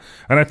times, and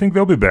I think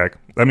they'll be back.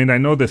 I mean, I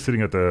know they're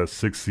sitting at the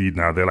 6th seed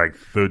now. They're like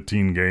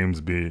 13 games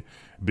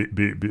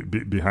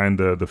behind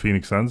the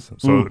Phoenix Suns,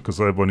 so because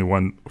they've only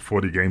won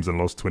 40 games and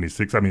lost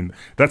 26. I mean,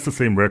 that's the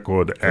same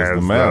record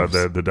as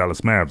the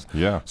Dallas Mavs.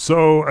 Yeah.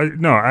 So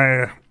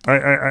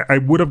I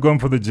would have gone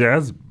for the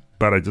Jazz,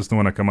 but I just don't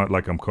want to come out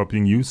like I'm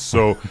copying you.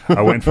 So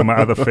I went for my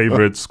other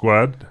favorite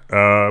squad,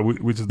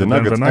 which is the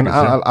Nuggets. And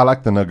I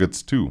like the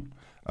Nuggets too.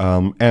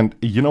 And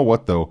you know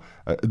what, though?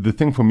 The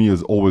thing for me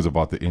is always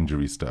about the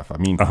injury stuff. I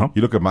mean,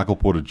 you look at Michael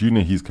Porter Jr.,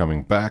 he's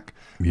coming back.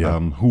 Yeah.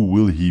 Who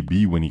will he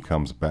be when he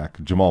comes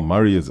back? Jamal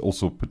Murray is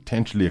also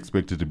potentially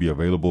expected to be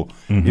available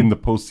in the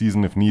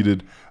postseason if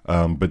needed.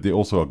 But they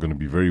also are going to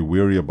be very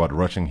wary about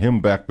rushing him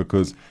back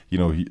because, they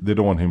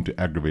don't want him to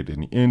aggravate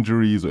any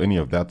injuries or any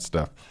of that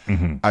stuff.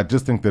 I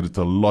just think that it's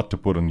a lot to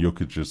put on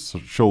Jokic's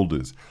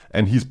shoulders.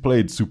 And he's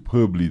played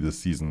superbly this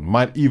season.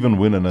 Might even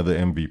win another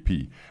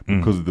MVP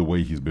because of the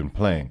way he's been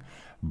playing.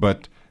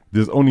 But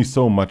there's only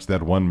so much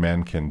that one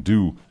man can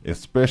do,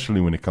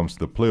 especially when it comes to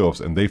the playoffs,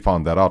 and they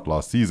found that out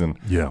last season.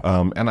 Yeah.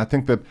 And I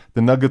think that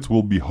the Nuggets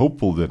will be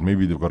hopeful that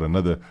maybe they've got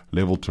another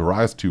level to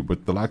rise to,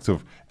 but the likes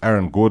of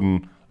Aaron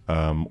Gordon,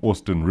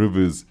 Austin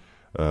Rivers,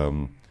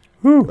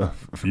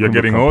 you're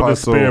getting all the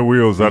spare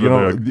wheels out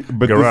of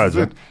the garage.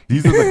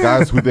 These are the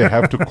guys who they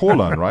have to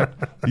call on, right?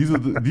 These are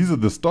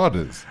the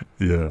starters.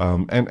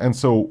 Yeah. And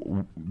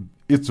so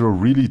it's a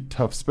really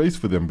tough space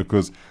for them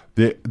because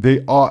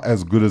they are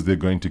as good as they're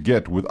going to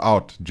get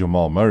without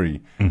Jamal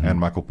Murray and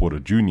Michael Porter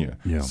Jr.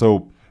 Yeah.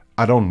 So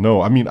I don't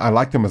know. I mean, I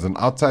like them as an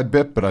outside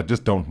bet, but I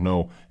just don't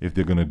know if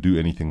they're going to do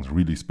anything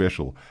really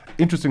special.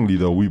 Interestingly,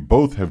 though, we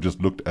both have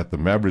just looked at the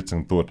Mavericks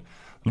and thought,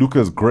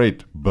 Luka's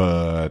great,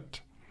 but... ...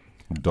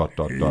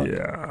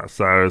 Yeah,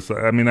 Cyrus.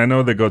 I mean, I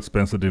know they got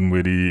Spencer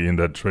Dinwiddie in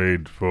that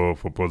trade for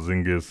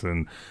Porzingis,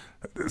 and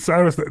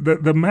Cyrus,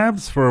 the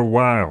Mavs for a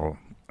while.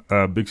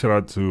 Big shout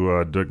out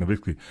to Dirk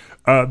Nowitzki.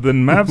 The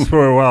Mavs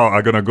for a while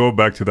are gonna go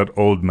back to that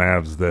old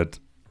Mavs that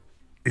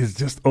is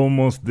just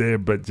almost there,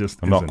 but just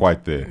not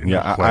quite there.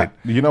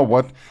 You know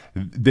what?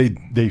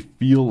 They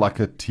feel like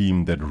a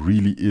team that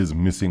really is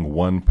missing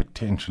one,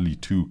 potentially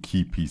two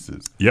key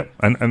pieces. Yep,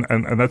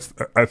 and that's,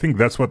 I think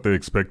that's what they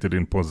expected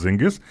in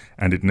Porzingis,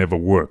 and it never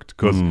worked.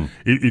 Because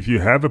if you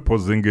have a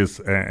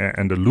Porzingis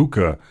and a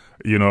Luka,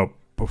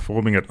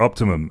 performing at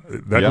optimum,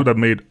 that would have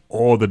made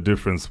all the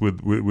difference with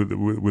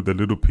the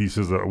little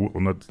pieces.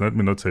 Let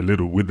me not say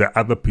little, with the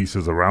other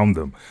pieces around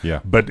them.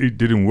 Yeah. But it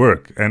didn't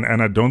work, and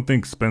I don't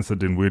think Spencer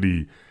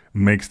Dinwiddie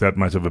makes that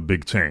much of a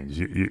big change.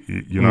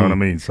 You know what I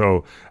mean?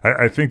 So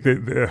I think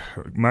that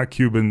Mark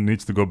Cuban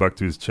needs to go back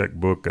to his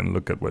checkbook and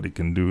look at what he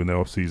can do in the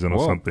offseason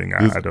or something.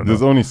 I don't know.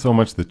 There's only so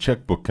much the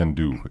checkbook can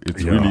do.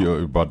 It's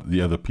really about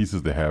the other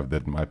pieces they have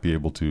that might be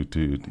able to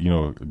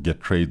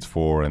get trades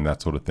for and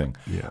that sort of thing.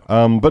 Yeah.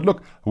 But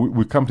look,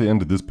 we come to the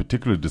end of this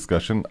particular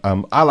discussion.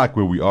 I like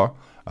where we are.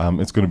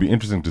 It's going to be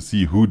interesting to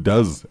see who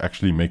does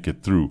actually make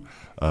it through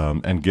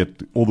and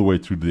get all the way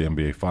through to the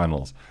NBA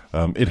Finals.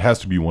 It has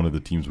to be one of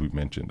the teams we've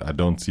mentioned. I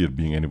don't see it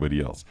being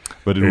anybody else.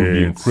 But it would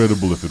be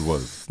incredible if it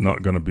was. It's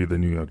not going to be the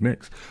New York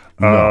Knicks.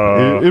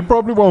 No, it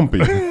probably won't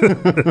be.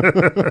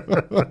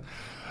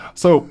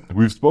 So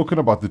we've spoken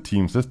about the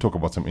teams. Let's talk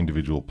about some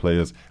individual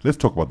players. Let's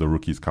talk about the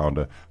rookies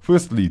counter.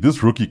 Firstly,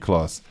 this rookie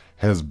class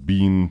has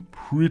been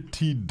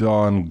pretty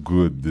darn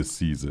good this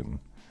season.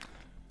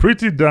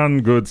 Pretty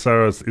darn good,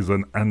 Cyrus, is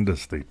an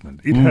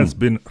understatement. It has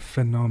been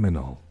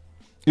phenomenal.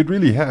 It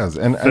really has.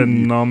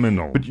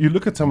 Phenomenal. But you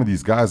look at some of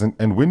these guys,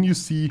 and when you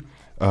see,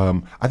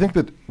 I think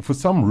that for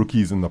some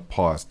rookies in the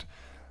past,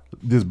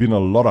 there's been a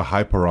lot of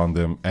hype around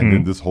them, and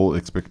then this whole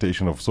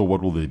expectation of, so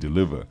what will they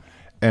deliver?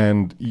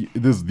 And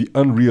there's the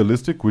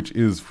unrealistic, which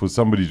is for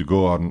somebody to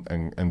go out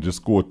and just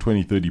score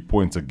 20, 30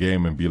 points a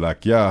game and be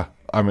like, yeah,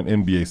 I'm an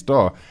NBA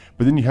star.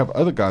 But then you have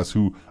other guys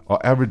who are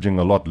averaging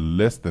a lot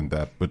less than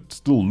that, but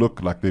still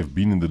look like they've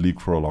been in the league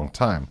for a long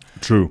time.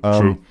 True.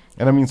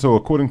 And I mean, so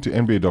according to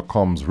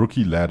NBA.com's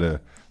rookie ladder,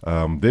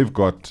 they've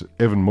got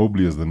Evan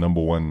Mobley as the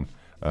number one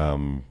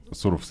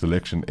sort of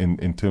selection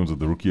in terms of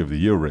the Rookie of the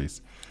Year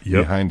race.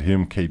 Yep. Behind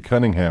him, Cade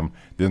Cunningham,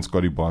 then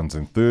Scotty Barnes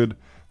in third,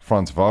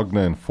 Franz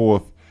Wagner in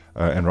fourth,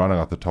 and rounding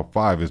out the top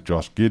five is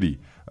Josh Giddey.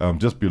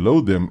 Just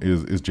below them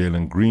is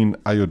Jalen Green,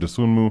 Ayo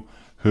Dosunmu,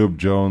 Herb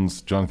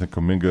Jones, Jonathan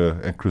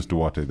Kuminga, and Chris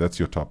Duarte. That's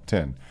your top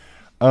 10.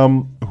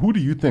 Who do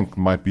you think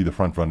might be the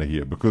front runner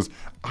here? Because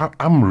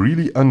I'm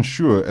really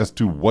unsure as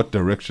to what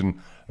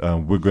direction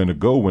we're going to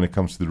go when it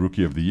comes to the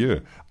Rookie of the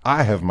Year.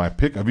 I have my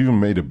pick. I've even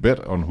made a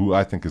bet on who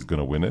I think is going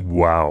to win it.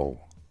 Wow.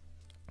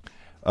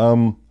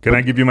 Can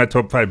I give you my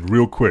top five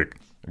real quick?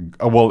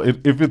 Well,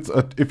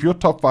 if your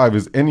top 5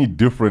 is any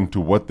different to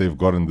what they've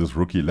got in this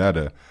rookie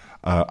ladder,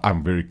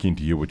 I'm very keen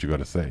to hear what you got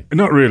to say.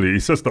 Not really.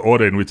 It's just the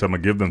order in which I'm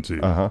going to give them to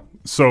you. Uh-huh.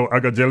 So I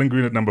got Jalen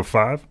Green at number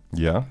 5.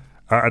 Yeah.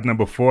 At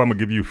number 4, I'm going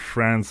to give you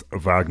Franz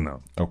Wagner.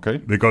 Okay.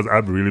 Because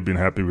I've really been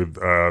happy with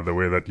the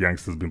way that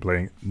youngster's been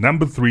playing.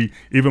 Number 3,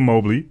 Evan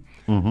Mobley.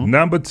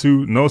 Number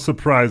 2, no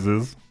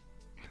surprises,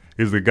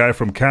 is the guy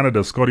from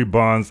Canada, Scotty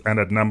Barnes. And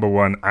at number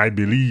 1, I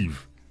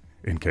believe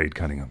in Cade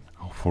Cunningham.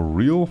 For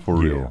real? For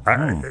real?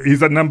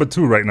 He's at number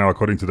 2 right now,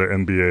 according to the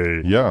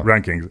NBA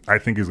rankings. I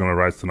think he's going to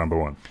rise to number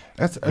 1.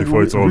 That's a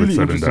really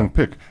interesting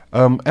pick.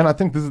 And I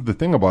think this is the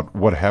thing about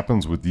what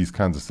happens with these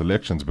kinds of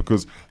selections,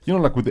 because,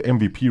 like with the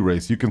MVP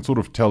race, you can sort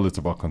of tell it's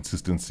about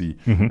consistency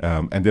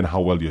and then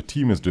how well your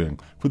team is doing.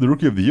 For the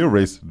Rookie of the Year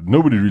race,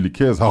 nobody really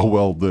cares how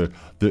well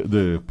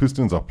the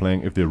Pistons are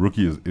playing if their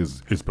rookie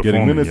is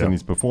getting minutes and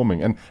he's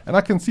performing. And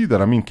I can see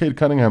that. I mean, Cade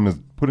Cunningham is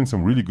putting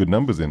some really good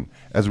numbers in.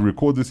 As we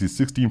record this, he's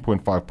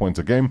 16.5 points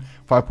a game,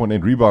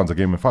 5.8 rebounds a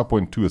game, and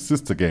 5.2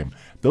 assists a game.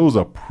 Those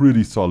are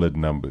pretty solid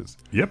numbers.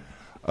 Yep.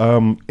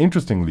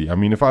 Interestingly, I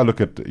mean, if I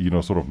look at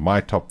sort of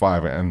my top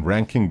 5 and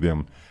ranking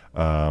them,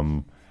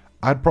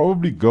 I'd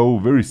probably go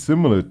very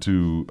similar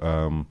to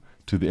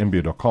the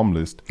NBA.com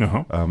list,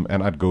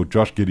 and I'd go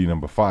Josh Giddey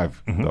number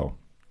 5 though.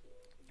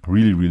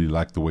 Really, really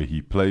like the way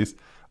he plays.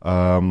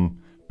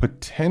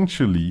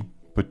 Potentially,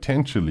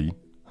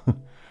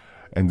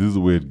 and this is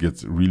where it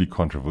gets really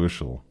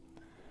controversial.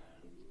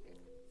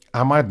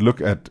 I might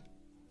look at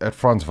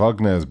Franz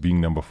Wagner as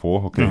being number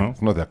 4. Okay,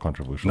 it's not that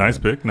controversial. Nice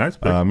pick.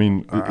 I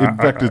mean, in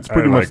fact, it's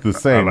pretty much the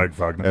same as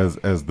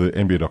the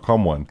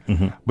NBA.com one.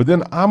 But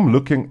then I'm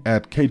looking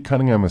at Cade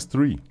Cunningham as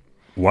 3.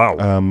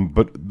 Wow.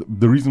 But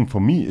the reason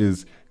for me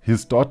is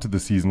his start to the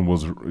season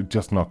was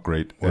just not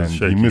great, and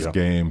shaky, he missed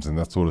games and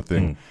that sort of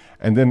thing.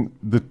 And then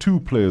the 2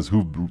 players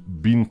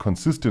who've been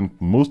consistent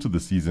most of the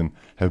season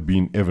have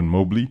been Evan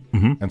Mobley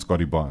and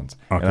Scotty Barnes.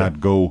 Okay. And I'd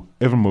go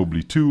Evan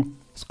Mobley 2,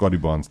 Scotty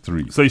Barnes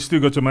 3. So you still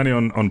got your money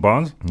on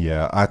Barnes?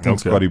 Yeah, I think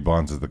Scotty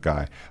Barnes is the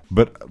guy.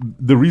 But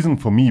the reason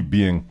for me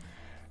being,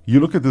 you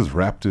look at this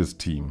Raptors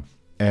team,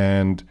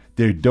 and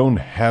they don't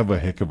have a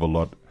heck of a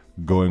lot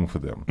going for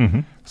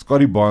them.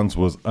 Scotty Barnes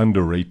was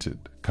underrated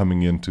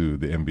coming into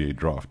the NBA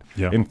draft.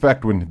 Yeah. In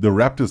fact, when the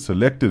Raptors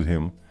selected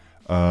him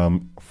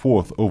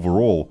 4th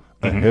overall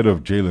ahead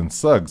of Jalen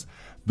Suggs,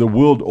 the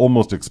world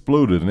almost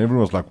exploded, and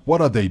everyone was like,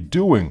 what are they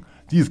doing?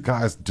 These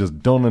guys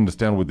just don't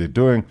understand what they're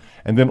doing.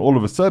 And then all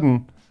of a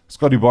sudden,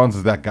 Scotty Barnes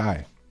is that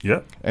guy.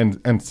 Yeah.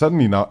 And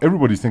suddenly now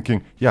everybody's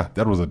thinking, yeah,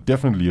 that was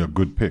definitely a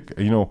good pick.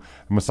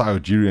 Masai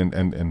Ujiri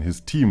and his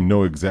team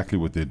know exactly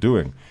what they're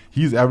doing.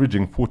 He's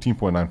averaging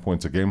 14.9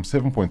 points a game,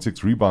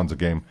 7.6 rebounds a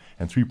game,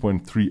 and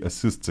 3.3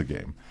 assists a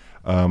game.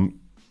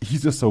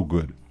 He's just so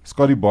good.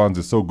 Scotty Barnes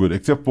is so good,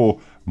 except for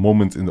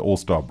moments in the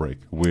All-Star break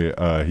where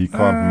he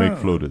can't make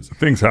floaters.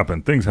 Things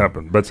happen.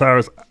 But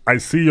Cyrus, I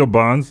see your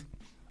Barnes.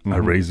 I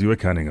raise you a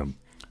Cunningham.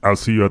 I'll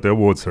see you at the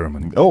award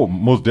ceremony. Oh,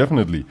 most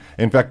definitely.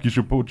 In fact, you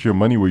should put your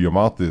money where your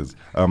mouth is.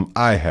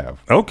 I have.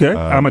 Okay,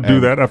 I'm going to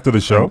do that after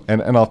the show.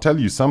 And I'll tell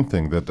you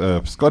something,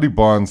 that Scotty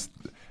Barnes,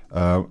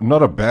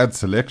 not a bad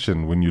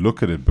selection when you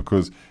look at it,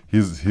 because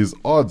his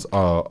odds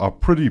are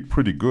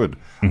pretty good.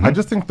 I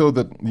just think, though,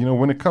 that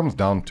when it comes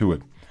down to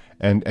it,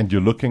 and you're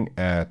looking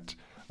at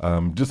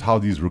just how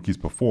these rookies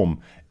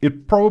perform,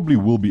 it probably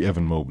will be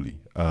Evan Mobley.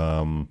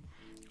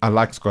 I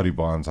like Scotty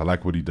Barnes. I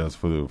like what he does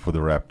for the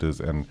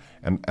Raptors, and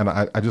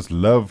I just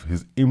love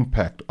his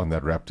impact on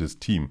that Raptors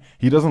team.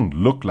 He doesn't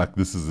look like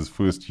this is his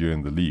first year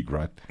in the league,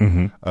 right?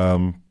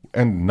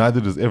 And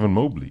neither does Evan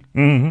Mobley.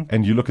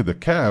 And you look at the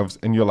Cavs,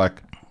 and you're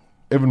like,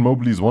 Evan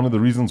Mobley is one of the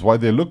reasons why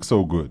they look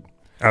so good.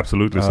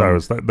 Absolutely,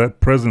 Cyrus.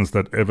 That presence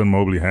that Evan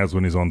Mobley has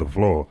when he's on the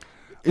floor.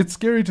 It's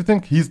scary to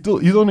think he's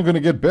only going to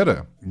get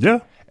better.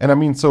 Yeah. And I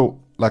mean, so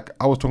like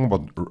I was talking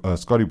about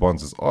Scotty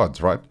Barnes'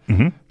 odds, right?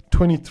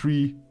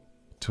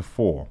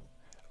 23-4.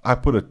 I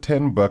put a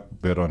 $10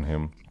 bet on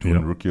him to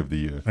win Rookie of the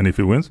Year. And if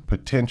he wins?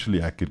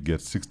 Potentially I could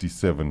get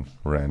 67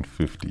 Rand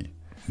 50.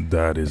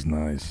 That is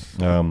nice.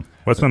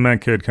 What's my man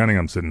Cade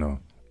Cunningham sitting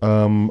on?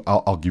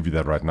 I'll give you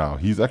that right now.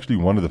 He's actually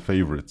one of the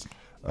favorites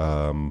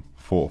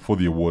for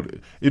the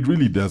award. It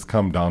really does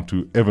come down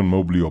to Evan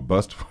Mobley or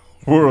bust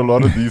for a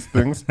lot of these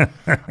things.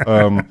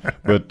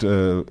 But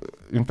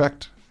in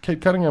fact, Cade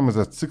Cunningham is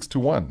at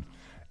 6-1.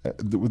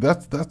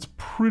 That's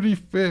pretty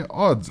fair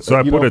odds. So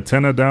I put a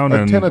tenner down,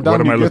 and what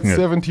am I looking at?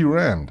 70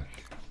 Rand.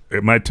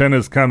 My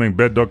tenner's coming,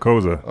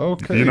 Bet.Koza.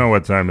 Okay. You know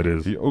what time it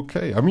is.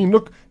 Okay. I mean,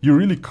 look, you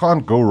really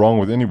can't go wrong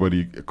with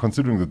anybody,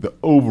 considering that the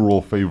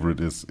overall favorite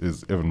is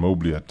Evan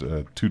Mobley at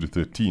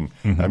 2-13.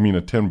 I mean,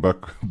 a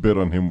 $10 bet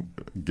on him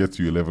gets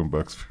you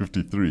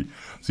 $11.53.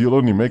 So you'll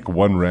only make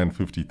 1 Rand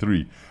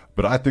 53.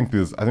 But I think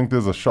there's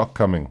a shock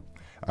coming.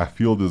 I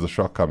feel there's a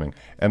shock coming.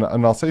 And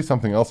I'll say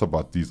something else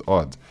about these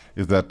odds,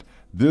 is that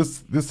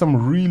there's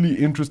some really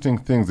interesting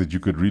things that you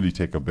could really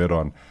take a bet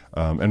on,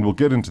 and we'll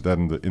get into that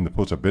in the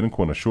post-up betting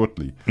corner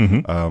shortly.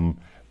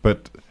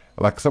 But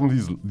like some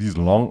of these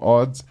long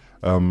odds,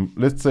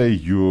 let's say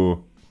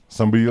you're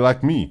somebody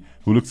like me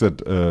who looks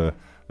at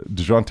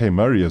DeJounte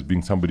Murray as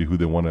being somebody who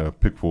they want to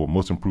pick for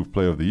most improved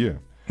player of the year.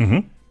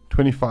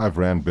 25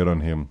 Rand bet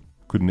on him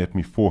could net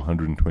me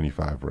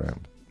 425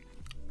 Rand.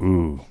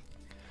 Ooh.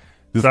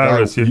 This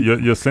Cyrus, guy,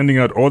 you're sending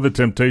out all the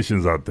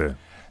temptations out there.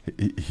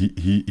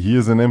 he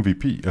is an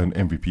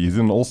MVP. He's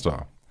an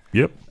all-star.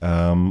 Yep.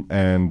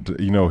 And,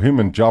 you know, him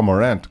and Ja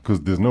Morant,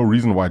 because there's no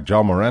reason why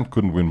Ja Morant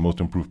couldn't win most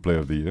improved player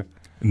of the year.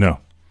 No.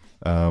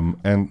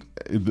 And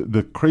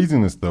the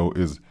craziness, though,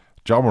 is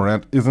Ja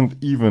Morant isn't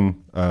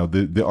even,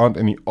 there aren't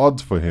any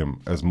odds for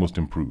him as most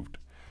improved.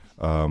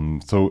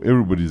 So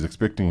everybody's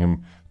expecting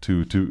him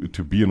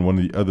to be in one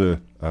of the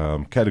other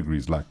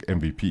categories like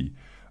MVP.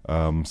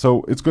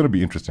 So it's going to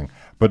be interesting.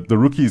 But the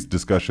rookies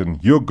discussion,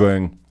 you're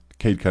going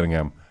Cade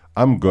Cunningham,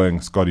 I'm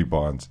going Scotty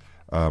Barnes,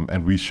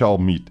 and we shall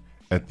meet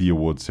at the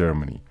award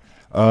ceremony.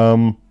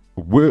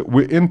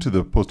 We're into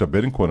the post-up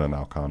betting corner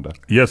now, Kanda.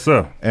 Yes,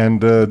 sir.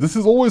 And this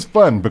is always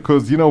fun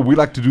because, you know, we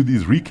like to do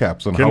these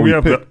recaps on how Can we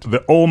have picked.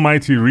 the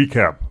almighty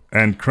recap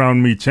and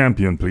crown me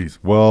champion, please?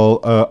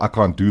 Well, I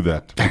can't do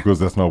that because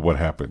that's not what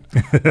happened.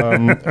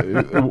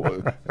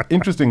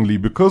 Interestingly,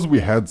 because we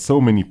had so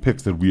many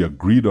picks that we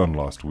agreed on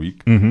last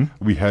week,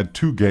 we had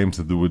two games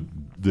that were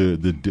the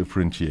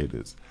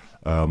differentiators.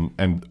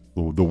 And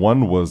the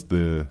one was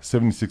the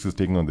 76ers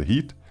taking on the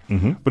Heat.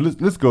 But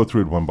let's go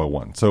through it one by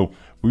one. So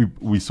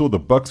we saw the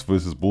Bucks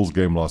versus Bulls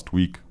game last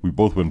week. We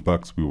both went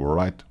Bucks. We were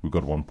right. We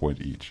got 1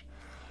 point each.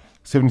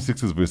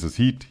 76ers versus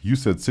Heat. You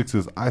said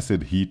Sixers. I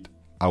said Heat.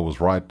 I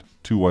was right.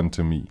 2-1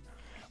 to me.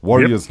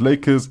 Warriors,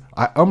 Lakers.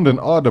 I ummed and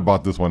ahed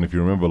about this one, if you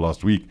remember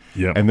last week.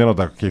 Yep. And then I was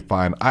like, okay,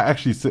 fine. I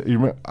actually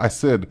said, I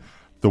said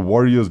the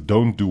Warriors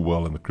don't do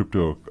well in the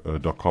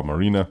crypto.com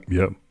arena.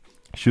 Yep.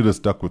 Should have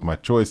stuck with my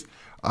choice.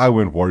 I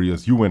went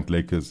Warriors. You went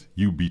Lakers.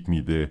 You beat me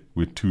there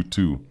with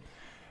 2-2.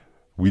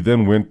 We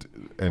then went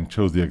and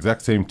chose the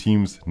exact same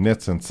teams,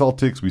 Nets and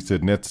Celtics. We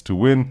said Nets to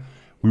win.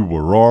 We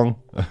were wrong.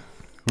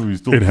 We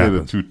still It played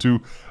at happens.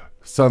 2-2.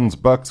 Suns,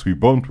 Bucks. We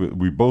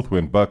both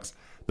went Bucks.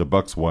 The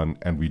Bucks won,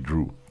 and we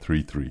drew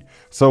 3-3.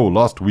 So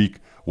last week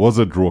was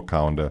a draw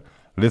calendar.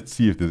 Let's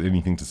see if there's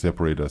anything to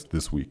separate us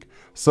this week.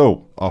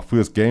 So our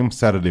first game,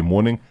 Saturday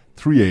morning,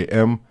 3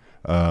 a.m.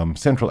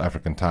 Central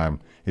African time.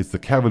 It's the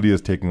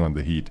Cavaliers taking on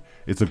the Heat.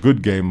 It's a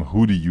good game.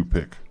 Who do you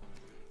pick?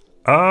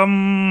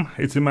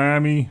 It's in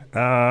Miami.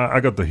 I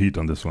got the Heat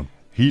on this one.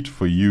 Heat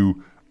for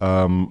you.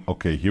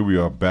 Okay, here we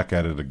are back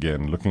at it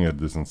again, looking at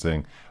this and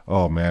saying,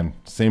 oh man,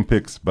 same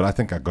picks, but I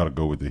think I got to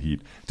go with the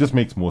Heat. Just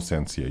makes more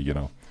sense here, you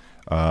know.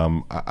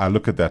 I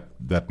look at that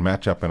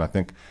matchup and I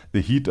think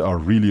the Heat are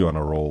really on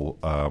a roll.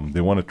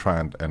 They want to try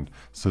and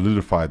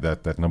solidify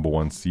that number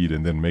one seed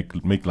and then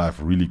make life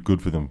really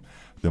good for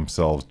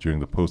themselves during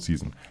the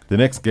postseason. The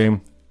next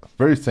game,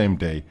 very same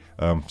day,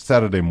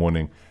 Saturday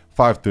morning,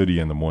 5:30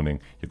 in the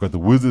morning. You've got the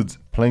Wizards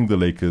playing the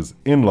Lakers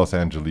in Los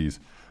Angeles.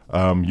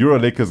 You're a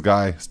Lakers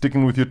guy,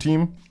 sticking with your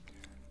team?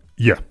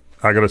 Yeah,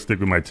 I got to stick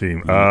with my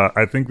team.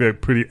 I think they're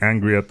pretty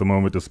angry at the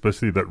moment,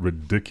 especially that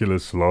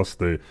ridiculous loss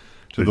they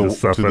just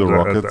suffered the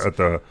Rockets.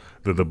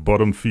 at the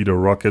bottom feeder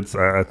Rockets.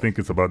 I think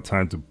it's about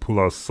time to pull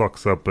our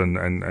socks up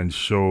and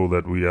show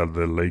that we are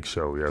the Lake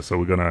Show. Yeah, so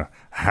we're going to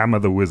hammer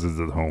the Wizards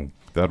at home.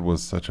 That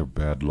was such a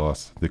bad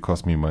loss. They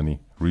cost me money.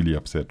 Really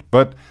upset.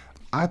 But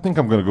I think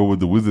I'm going to go with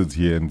the Wizards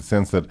here in the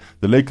sense that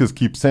the Lakers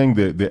keep saying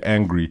they're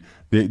angry.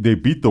 They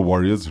beat the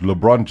Warriors.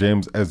 LeBron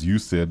James, as you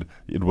said,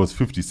 it was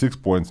 56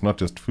 points, not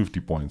just 50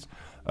 points.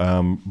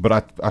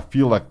 But I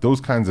feel like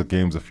those kinds of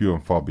games are few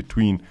and far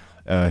between.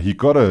 He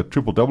got a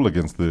triple-double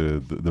against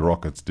the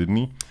Rockets, didn't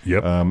he?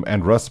 Yep.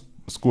 And Russ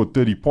scored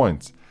 30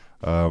 points.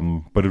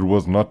 But it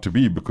was not to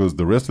be because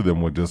the rest of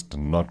them were just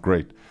not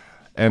great.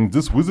 And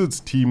this Wizards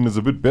team is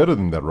a bit better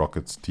than that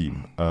Rockets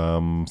team.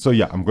 So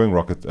yeah, I'm going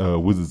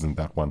Wizards in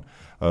that one.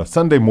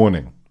 Sunday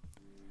morning,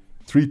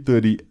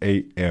 3:30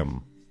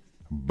 a.m.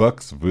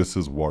 Bucks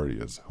versus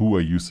Warriors. Who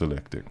are you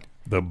selecting?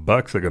 The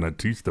Bucks are going to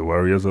teach the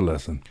Warriors a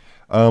lesson.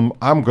 I'm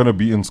going to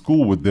be in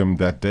school with them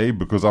that day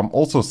because I'm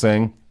also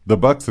saying the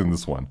Bucks in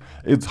this one.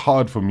 It's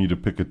hard for me to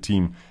pick a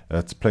team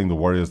that's playing the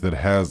Warriors that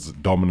has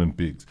dominant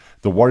bigs.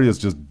 The Warriors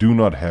just do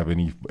not have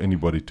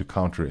anybody to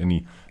counter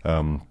any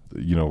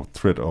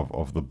threat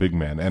of the big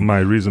man. And my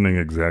reasoning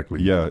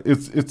exactly. yeah,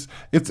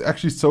 it's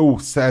actually so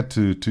sad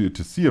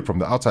to see it from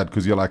the outside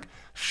because you're like,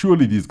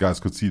 surely these guys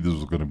could see this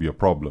was going to be a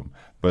problem,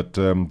 but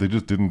they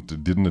just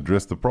didn't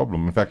address the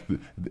problem. In fact,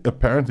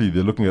 apparently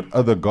they're looking at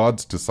other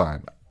guards to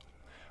sign.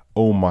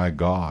 Oh my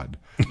God.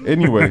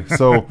 Anyway,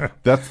 so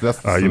that's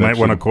the you might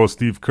want to call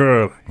Steve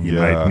Kerr. He Yeah.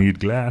 might need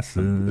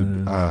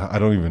glasses. I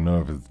don't even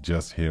know if it's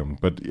just him.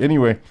 But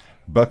anyway,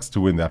 Bucks to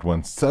win that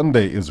one.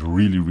 Sunday is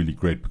really, really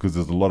great because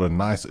there's a lot of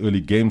nice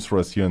early games for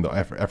us here in the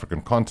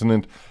African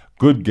continent.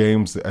 Good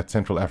games at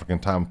Central African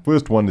time.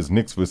 First one is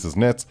Knicks versus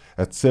Nets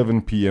at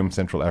 7 p.m.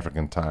 Central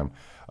African time.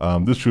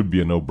 This should be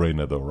a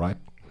no-brainer though, right?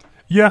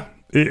 Yeah.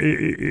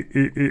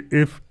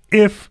 If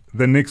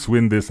the Knicks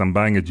win this, I'm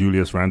buying a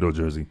Julius Randle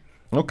jersey.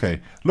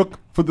 Okay. Look,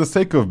 for the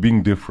sake of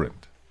being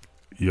different,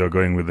 You're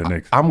going with the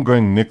Knicks. I'm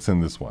going Knicks in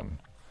this one.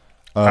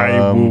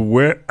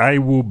 I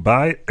will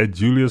buy a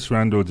Julius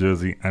Randle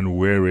jersey and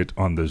wear it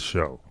on the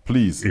show.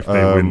 Please, if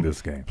they win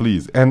this game.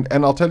 Please. And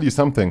I'll tell you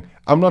something.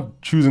 I'm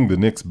not choosing the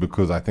Knicks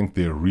because I think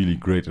they're really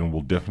great and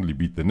will definitely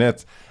beat the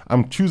Nets.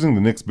 I'm choosing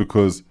the Knicks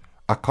because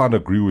I can't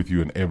agree with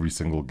you in every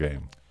single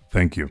game.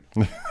 Thank you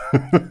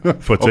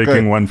for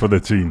taking one for the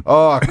team.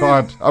 Oh, I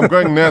can't. I'm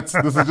going Nets.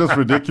 This is just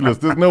ridiculous.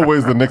 There's no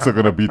ways the Knicks are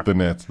going to beat the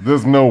Nets.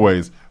 There's no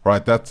ways.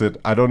 Right, that's it.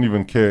 I don't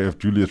even care if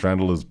Julius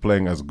Randle is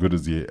playing as good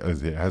as he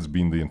has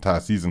been the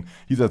entire season.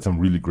 He's had some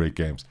really great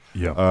games.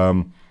 Yeah.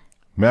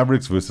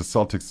 Mavericks versus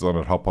Celtics is on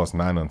at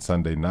 9:30 on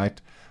Sunday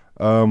night.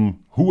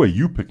 Who are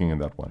you picking in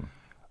that one?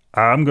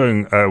 I'm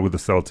going with the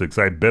Celtics.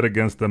 I bet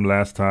against them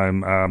last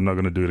time. I'm not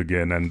going to do it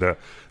again. And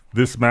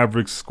this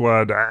Mavericks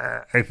squad,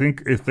 I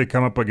think if they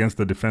come up against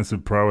the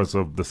defensive prowess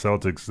of the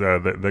Celtics,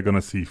 they're going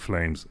to see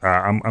flames.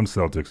 I'm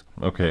Celtics.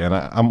 Okay, and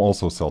I'm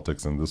also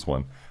Celtics in this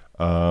one.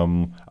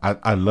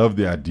 I love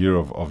the idea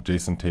of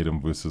Jason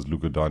Tatum versus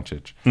Luka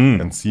Doncic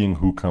and seeing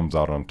who comes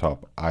out on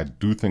top. I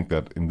do think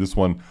that in this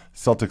one,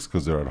 Celtics,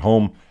 because they're at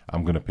home,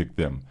 I'm going to pick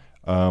them.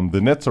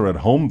 The Nets are at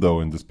home, though,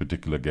 in this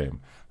particular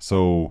game.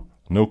 So,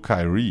 no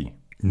Kyrie.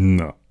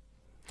 No.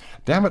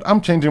 Damn it,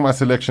 I'm changing my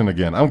selection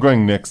again. I'm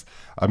going Knicks.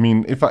 I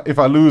mean, if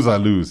I lose, I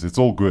lose. It's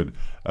all good.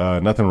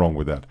 Nothing wrong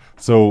with that.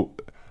 So,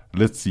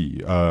 let's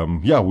see.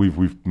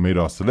 We've made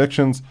our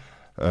selections.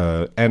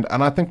 And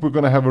I think we're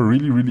going to have a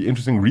really, really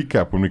interesting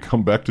recap when we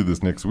come back to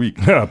this next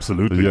week.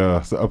 Absolutely.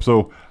 Yeah.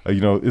 So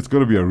it's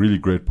going to be a really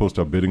great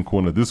post-up betting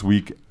corner this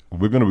week.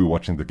 We're going to be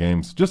watching the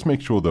games. Just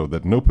make sure, though,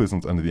 that no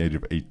persons under the age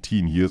of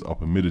 18 years are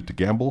permitted to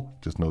gamble.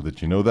 Just know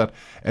that you know that.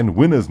 And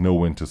winners know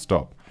when to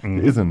stop. There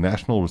is a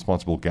National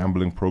Responsible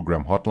Gambling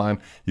Program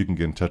hotline. You can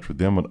get in touch with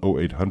them on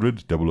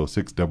 0800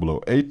 006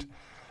 008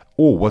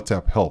 or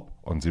WhatsApp help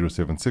on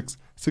 076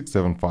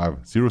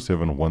 675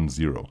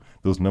 0710.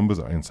 Those numbers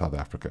are in South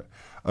Africa.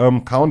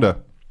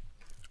 Kaunda,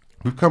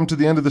 we've come to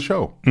the end of the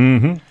show.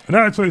 Mm-hmm.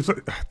 No, it's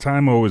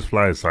time always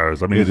flies,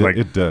 Cyrus. I mean,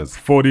 it does.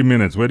 40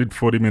 minutes. Where did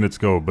 40 minutes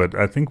go? But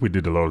I think we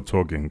did a lot of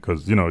talking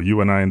because,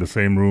 you and I in the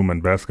same room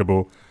and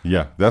basketball.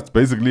 Yeah, that's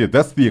basically it.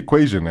 That's the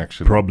equation,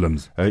 actually.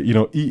 Problems.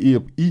 E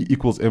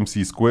equals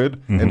MC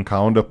squared, and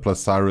Kaunda plus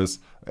Cyrus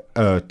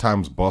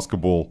times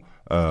basketball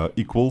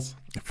equals...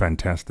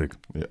 Fantastic.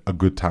 A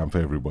good time for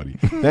everybody.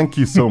 Thank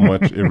you so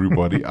much,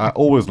 everybody. I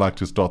always like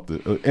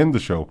to end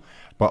the show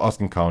by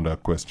asking Kaunda a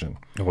question.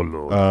 Oh,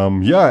 Lord.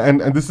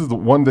 And this is the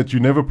one that you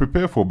never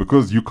prepare for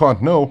because you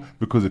can't know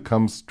because it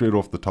comes straight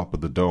off the top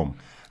of the dome.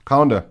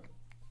 Kaunda,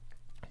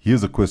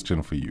 here's a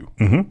question for you.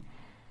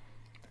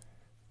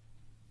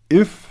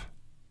 If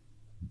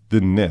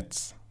the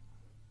Nets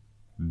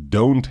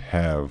don't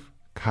have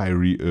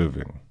Kyrie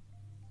Irving,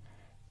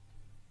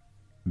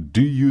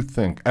 do you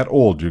think, at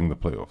all during the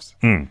playoffs,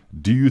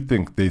 do you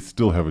think they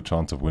still have a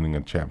chance of winning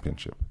a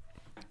championship?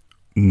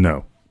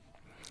 No.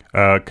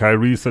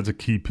 Kyrie is such a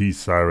key piece,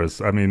 Cyrus.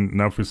 I mean,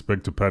 enough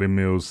respect to Patty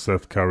Mills,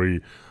 Seth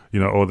Curry,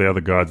 all the other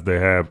guards they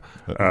have.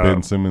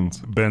 Ben Simmons.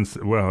 Ben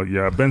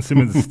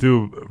Simmons is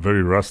still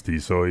very rusty,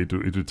 so it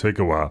will take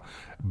a while.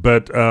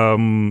 But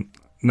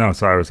no,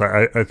 Cyrus,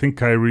 I think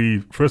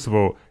Kyrie, first of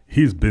all,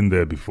 he's been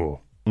there before.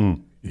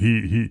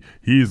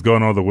 He's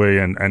gone all the way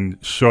and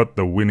shot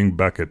the winning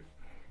bucket.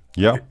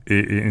 Yeah,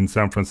 in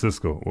San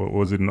Francisco. Or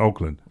was it in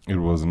Oakland? It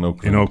was in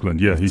Oakland. In Oakland,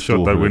 yeah, he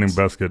shot that winning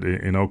basket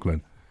in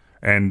Oakland,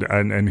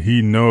 and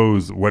he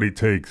knows what it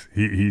takes.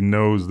 He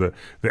knows the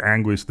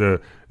anguish,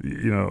 the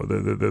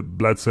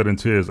blood, sweat, and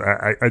tears.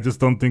 I just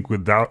don't think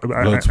without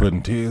blood, sweat,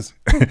 and tears,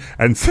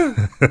 and so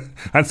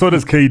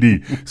does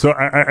KD. So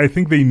I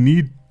think they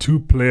need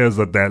two players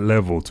at that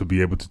level to be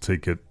able to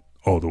take it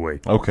all the way.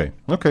 Okay,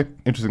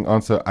 interesting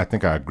answer. I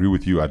think I agree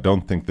with you. I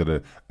don't think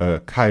that a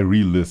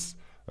Kyrie-less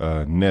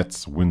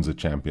Nets wins a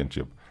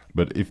championship.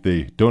 But if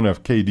they don't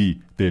have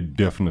KD, they're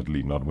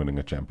definitely not winning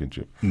a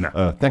championship.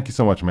 No. Thank you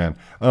so much, man.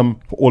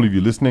 For all of you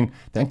listening,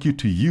 thank you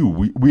to you.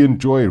 We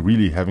enjoy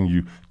really having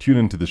you tune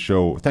into the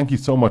show. Thank you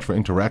so much for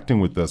interacting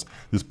with us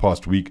this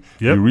past week.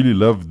 Yep. We really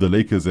loved the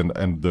Lakers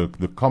and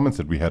the comments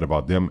that we had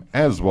about them,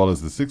 as well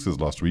as the Sixers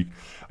last week.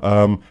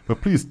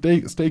 But please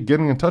stay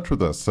getting in touch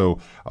with us. So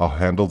our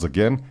handles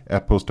again,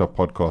 at Post Up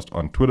Podcast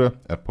on Twitter,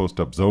 at Post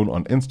Up Zone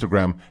on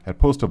Instagram, at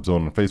Post Up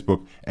Zone on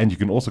Facebook, and you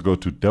can also go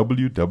to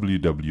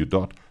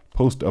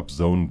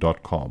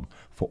www.postupzone.com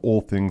for all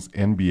things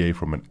NBA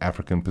from an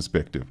African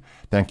perspective.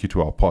 Thank you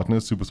to our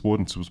partners, Supersport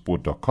and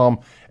Supersport.com,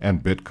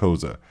 and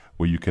BetCoza,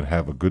 where you can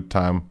have a good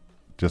time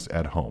just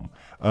at home.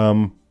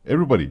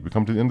 Everybody, we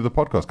come to the end of the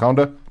podcast.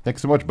 Kaunda,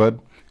 thanks so much, bud.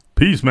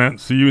 Peace, man.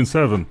 See you in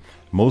 7.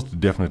 Most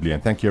definitely.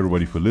 And thank you,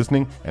 everybody, for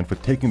listening and for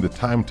taking the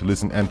time to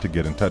listen and to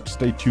get in touch.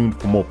 Stay tuned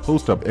for more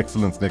Post Up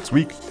Excellence next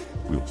week.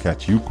 We'll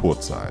catch you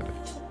courtside.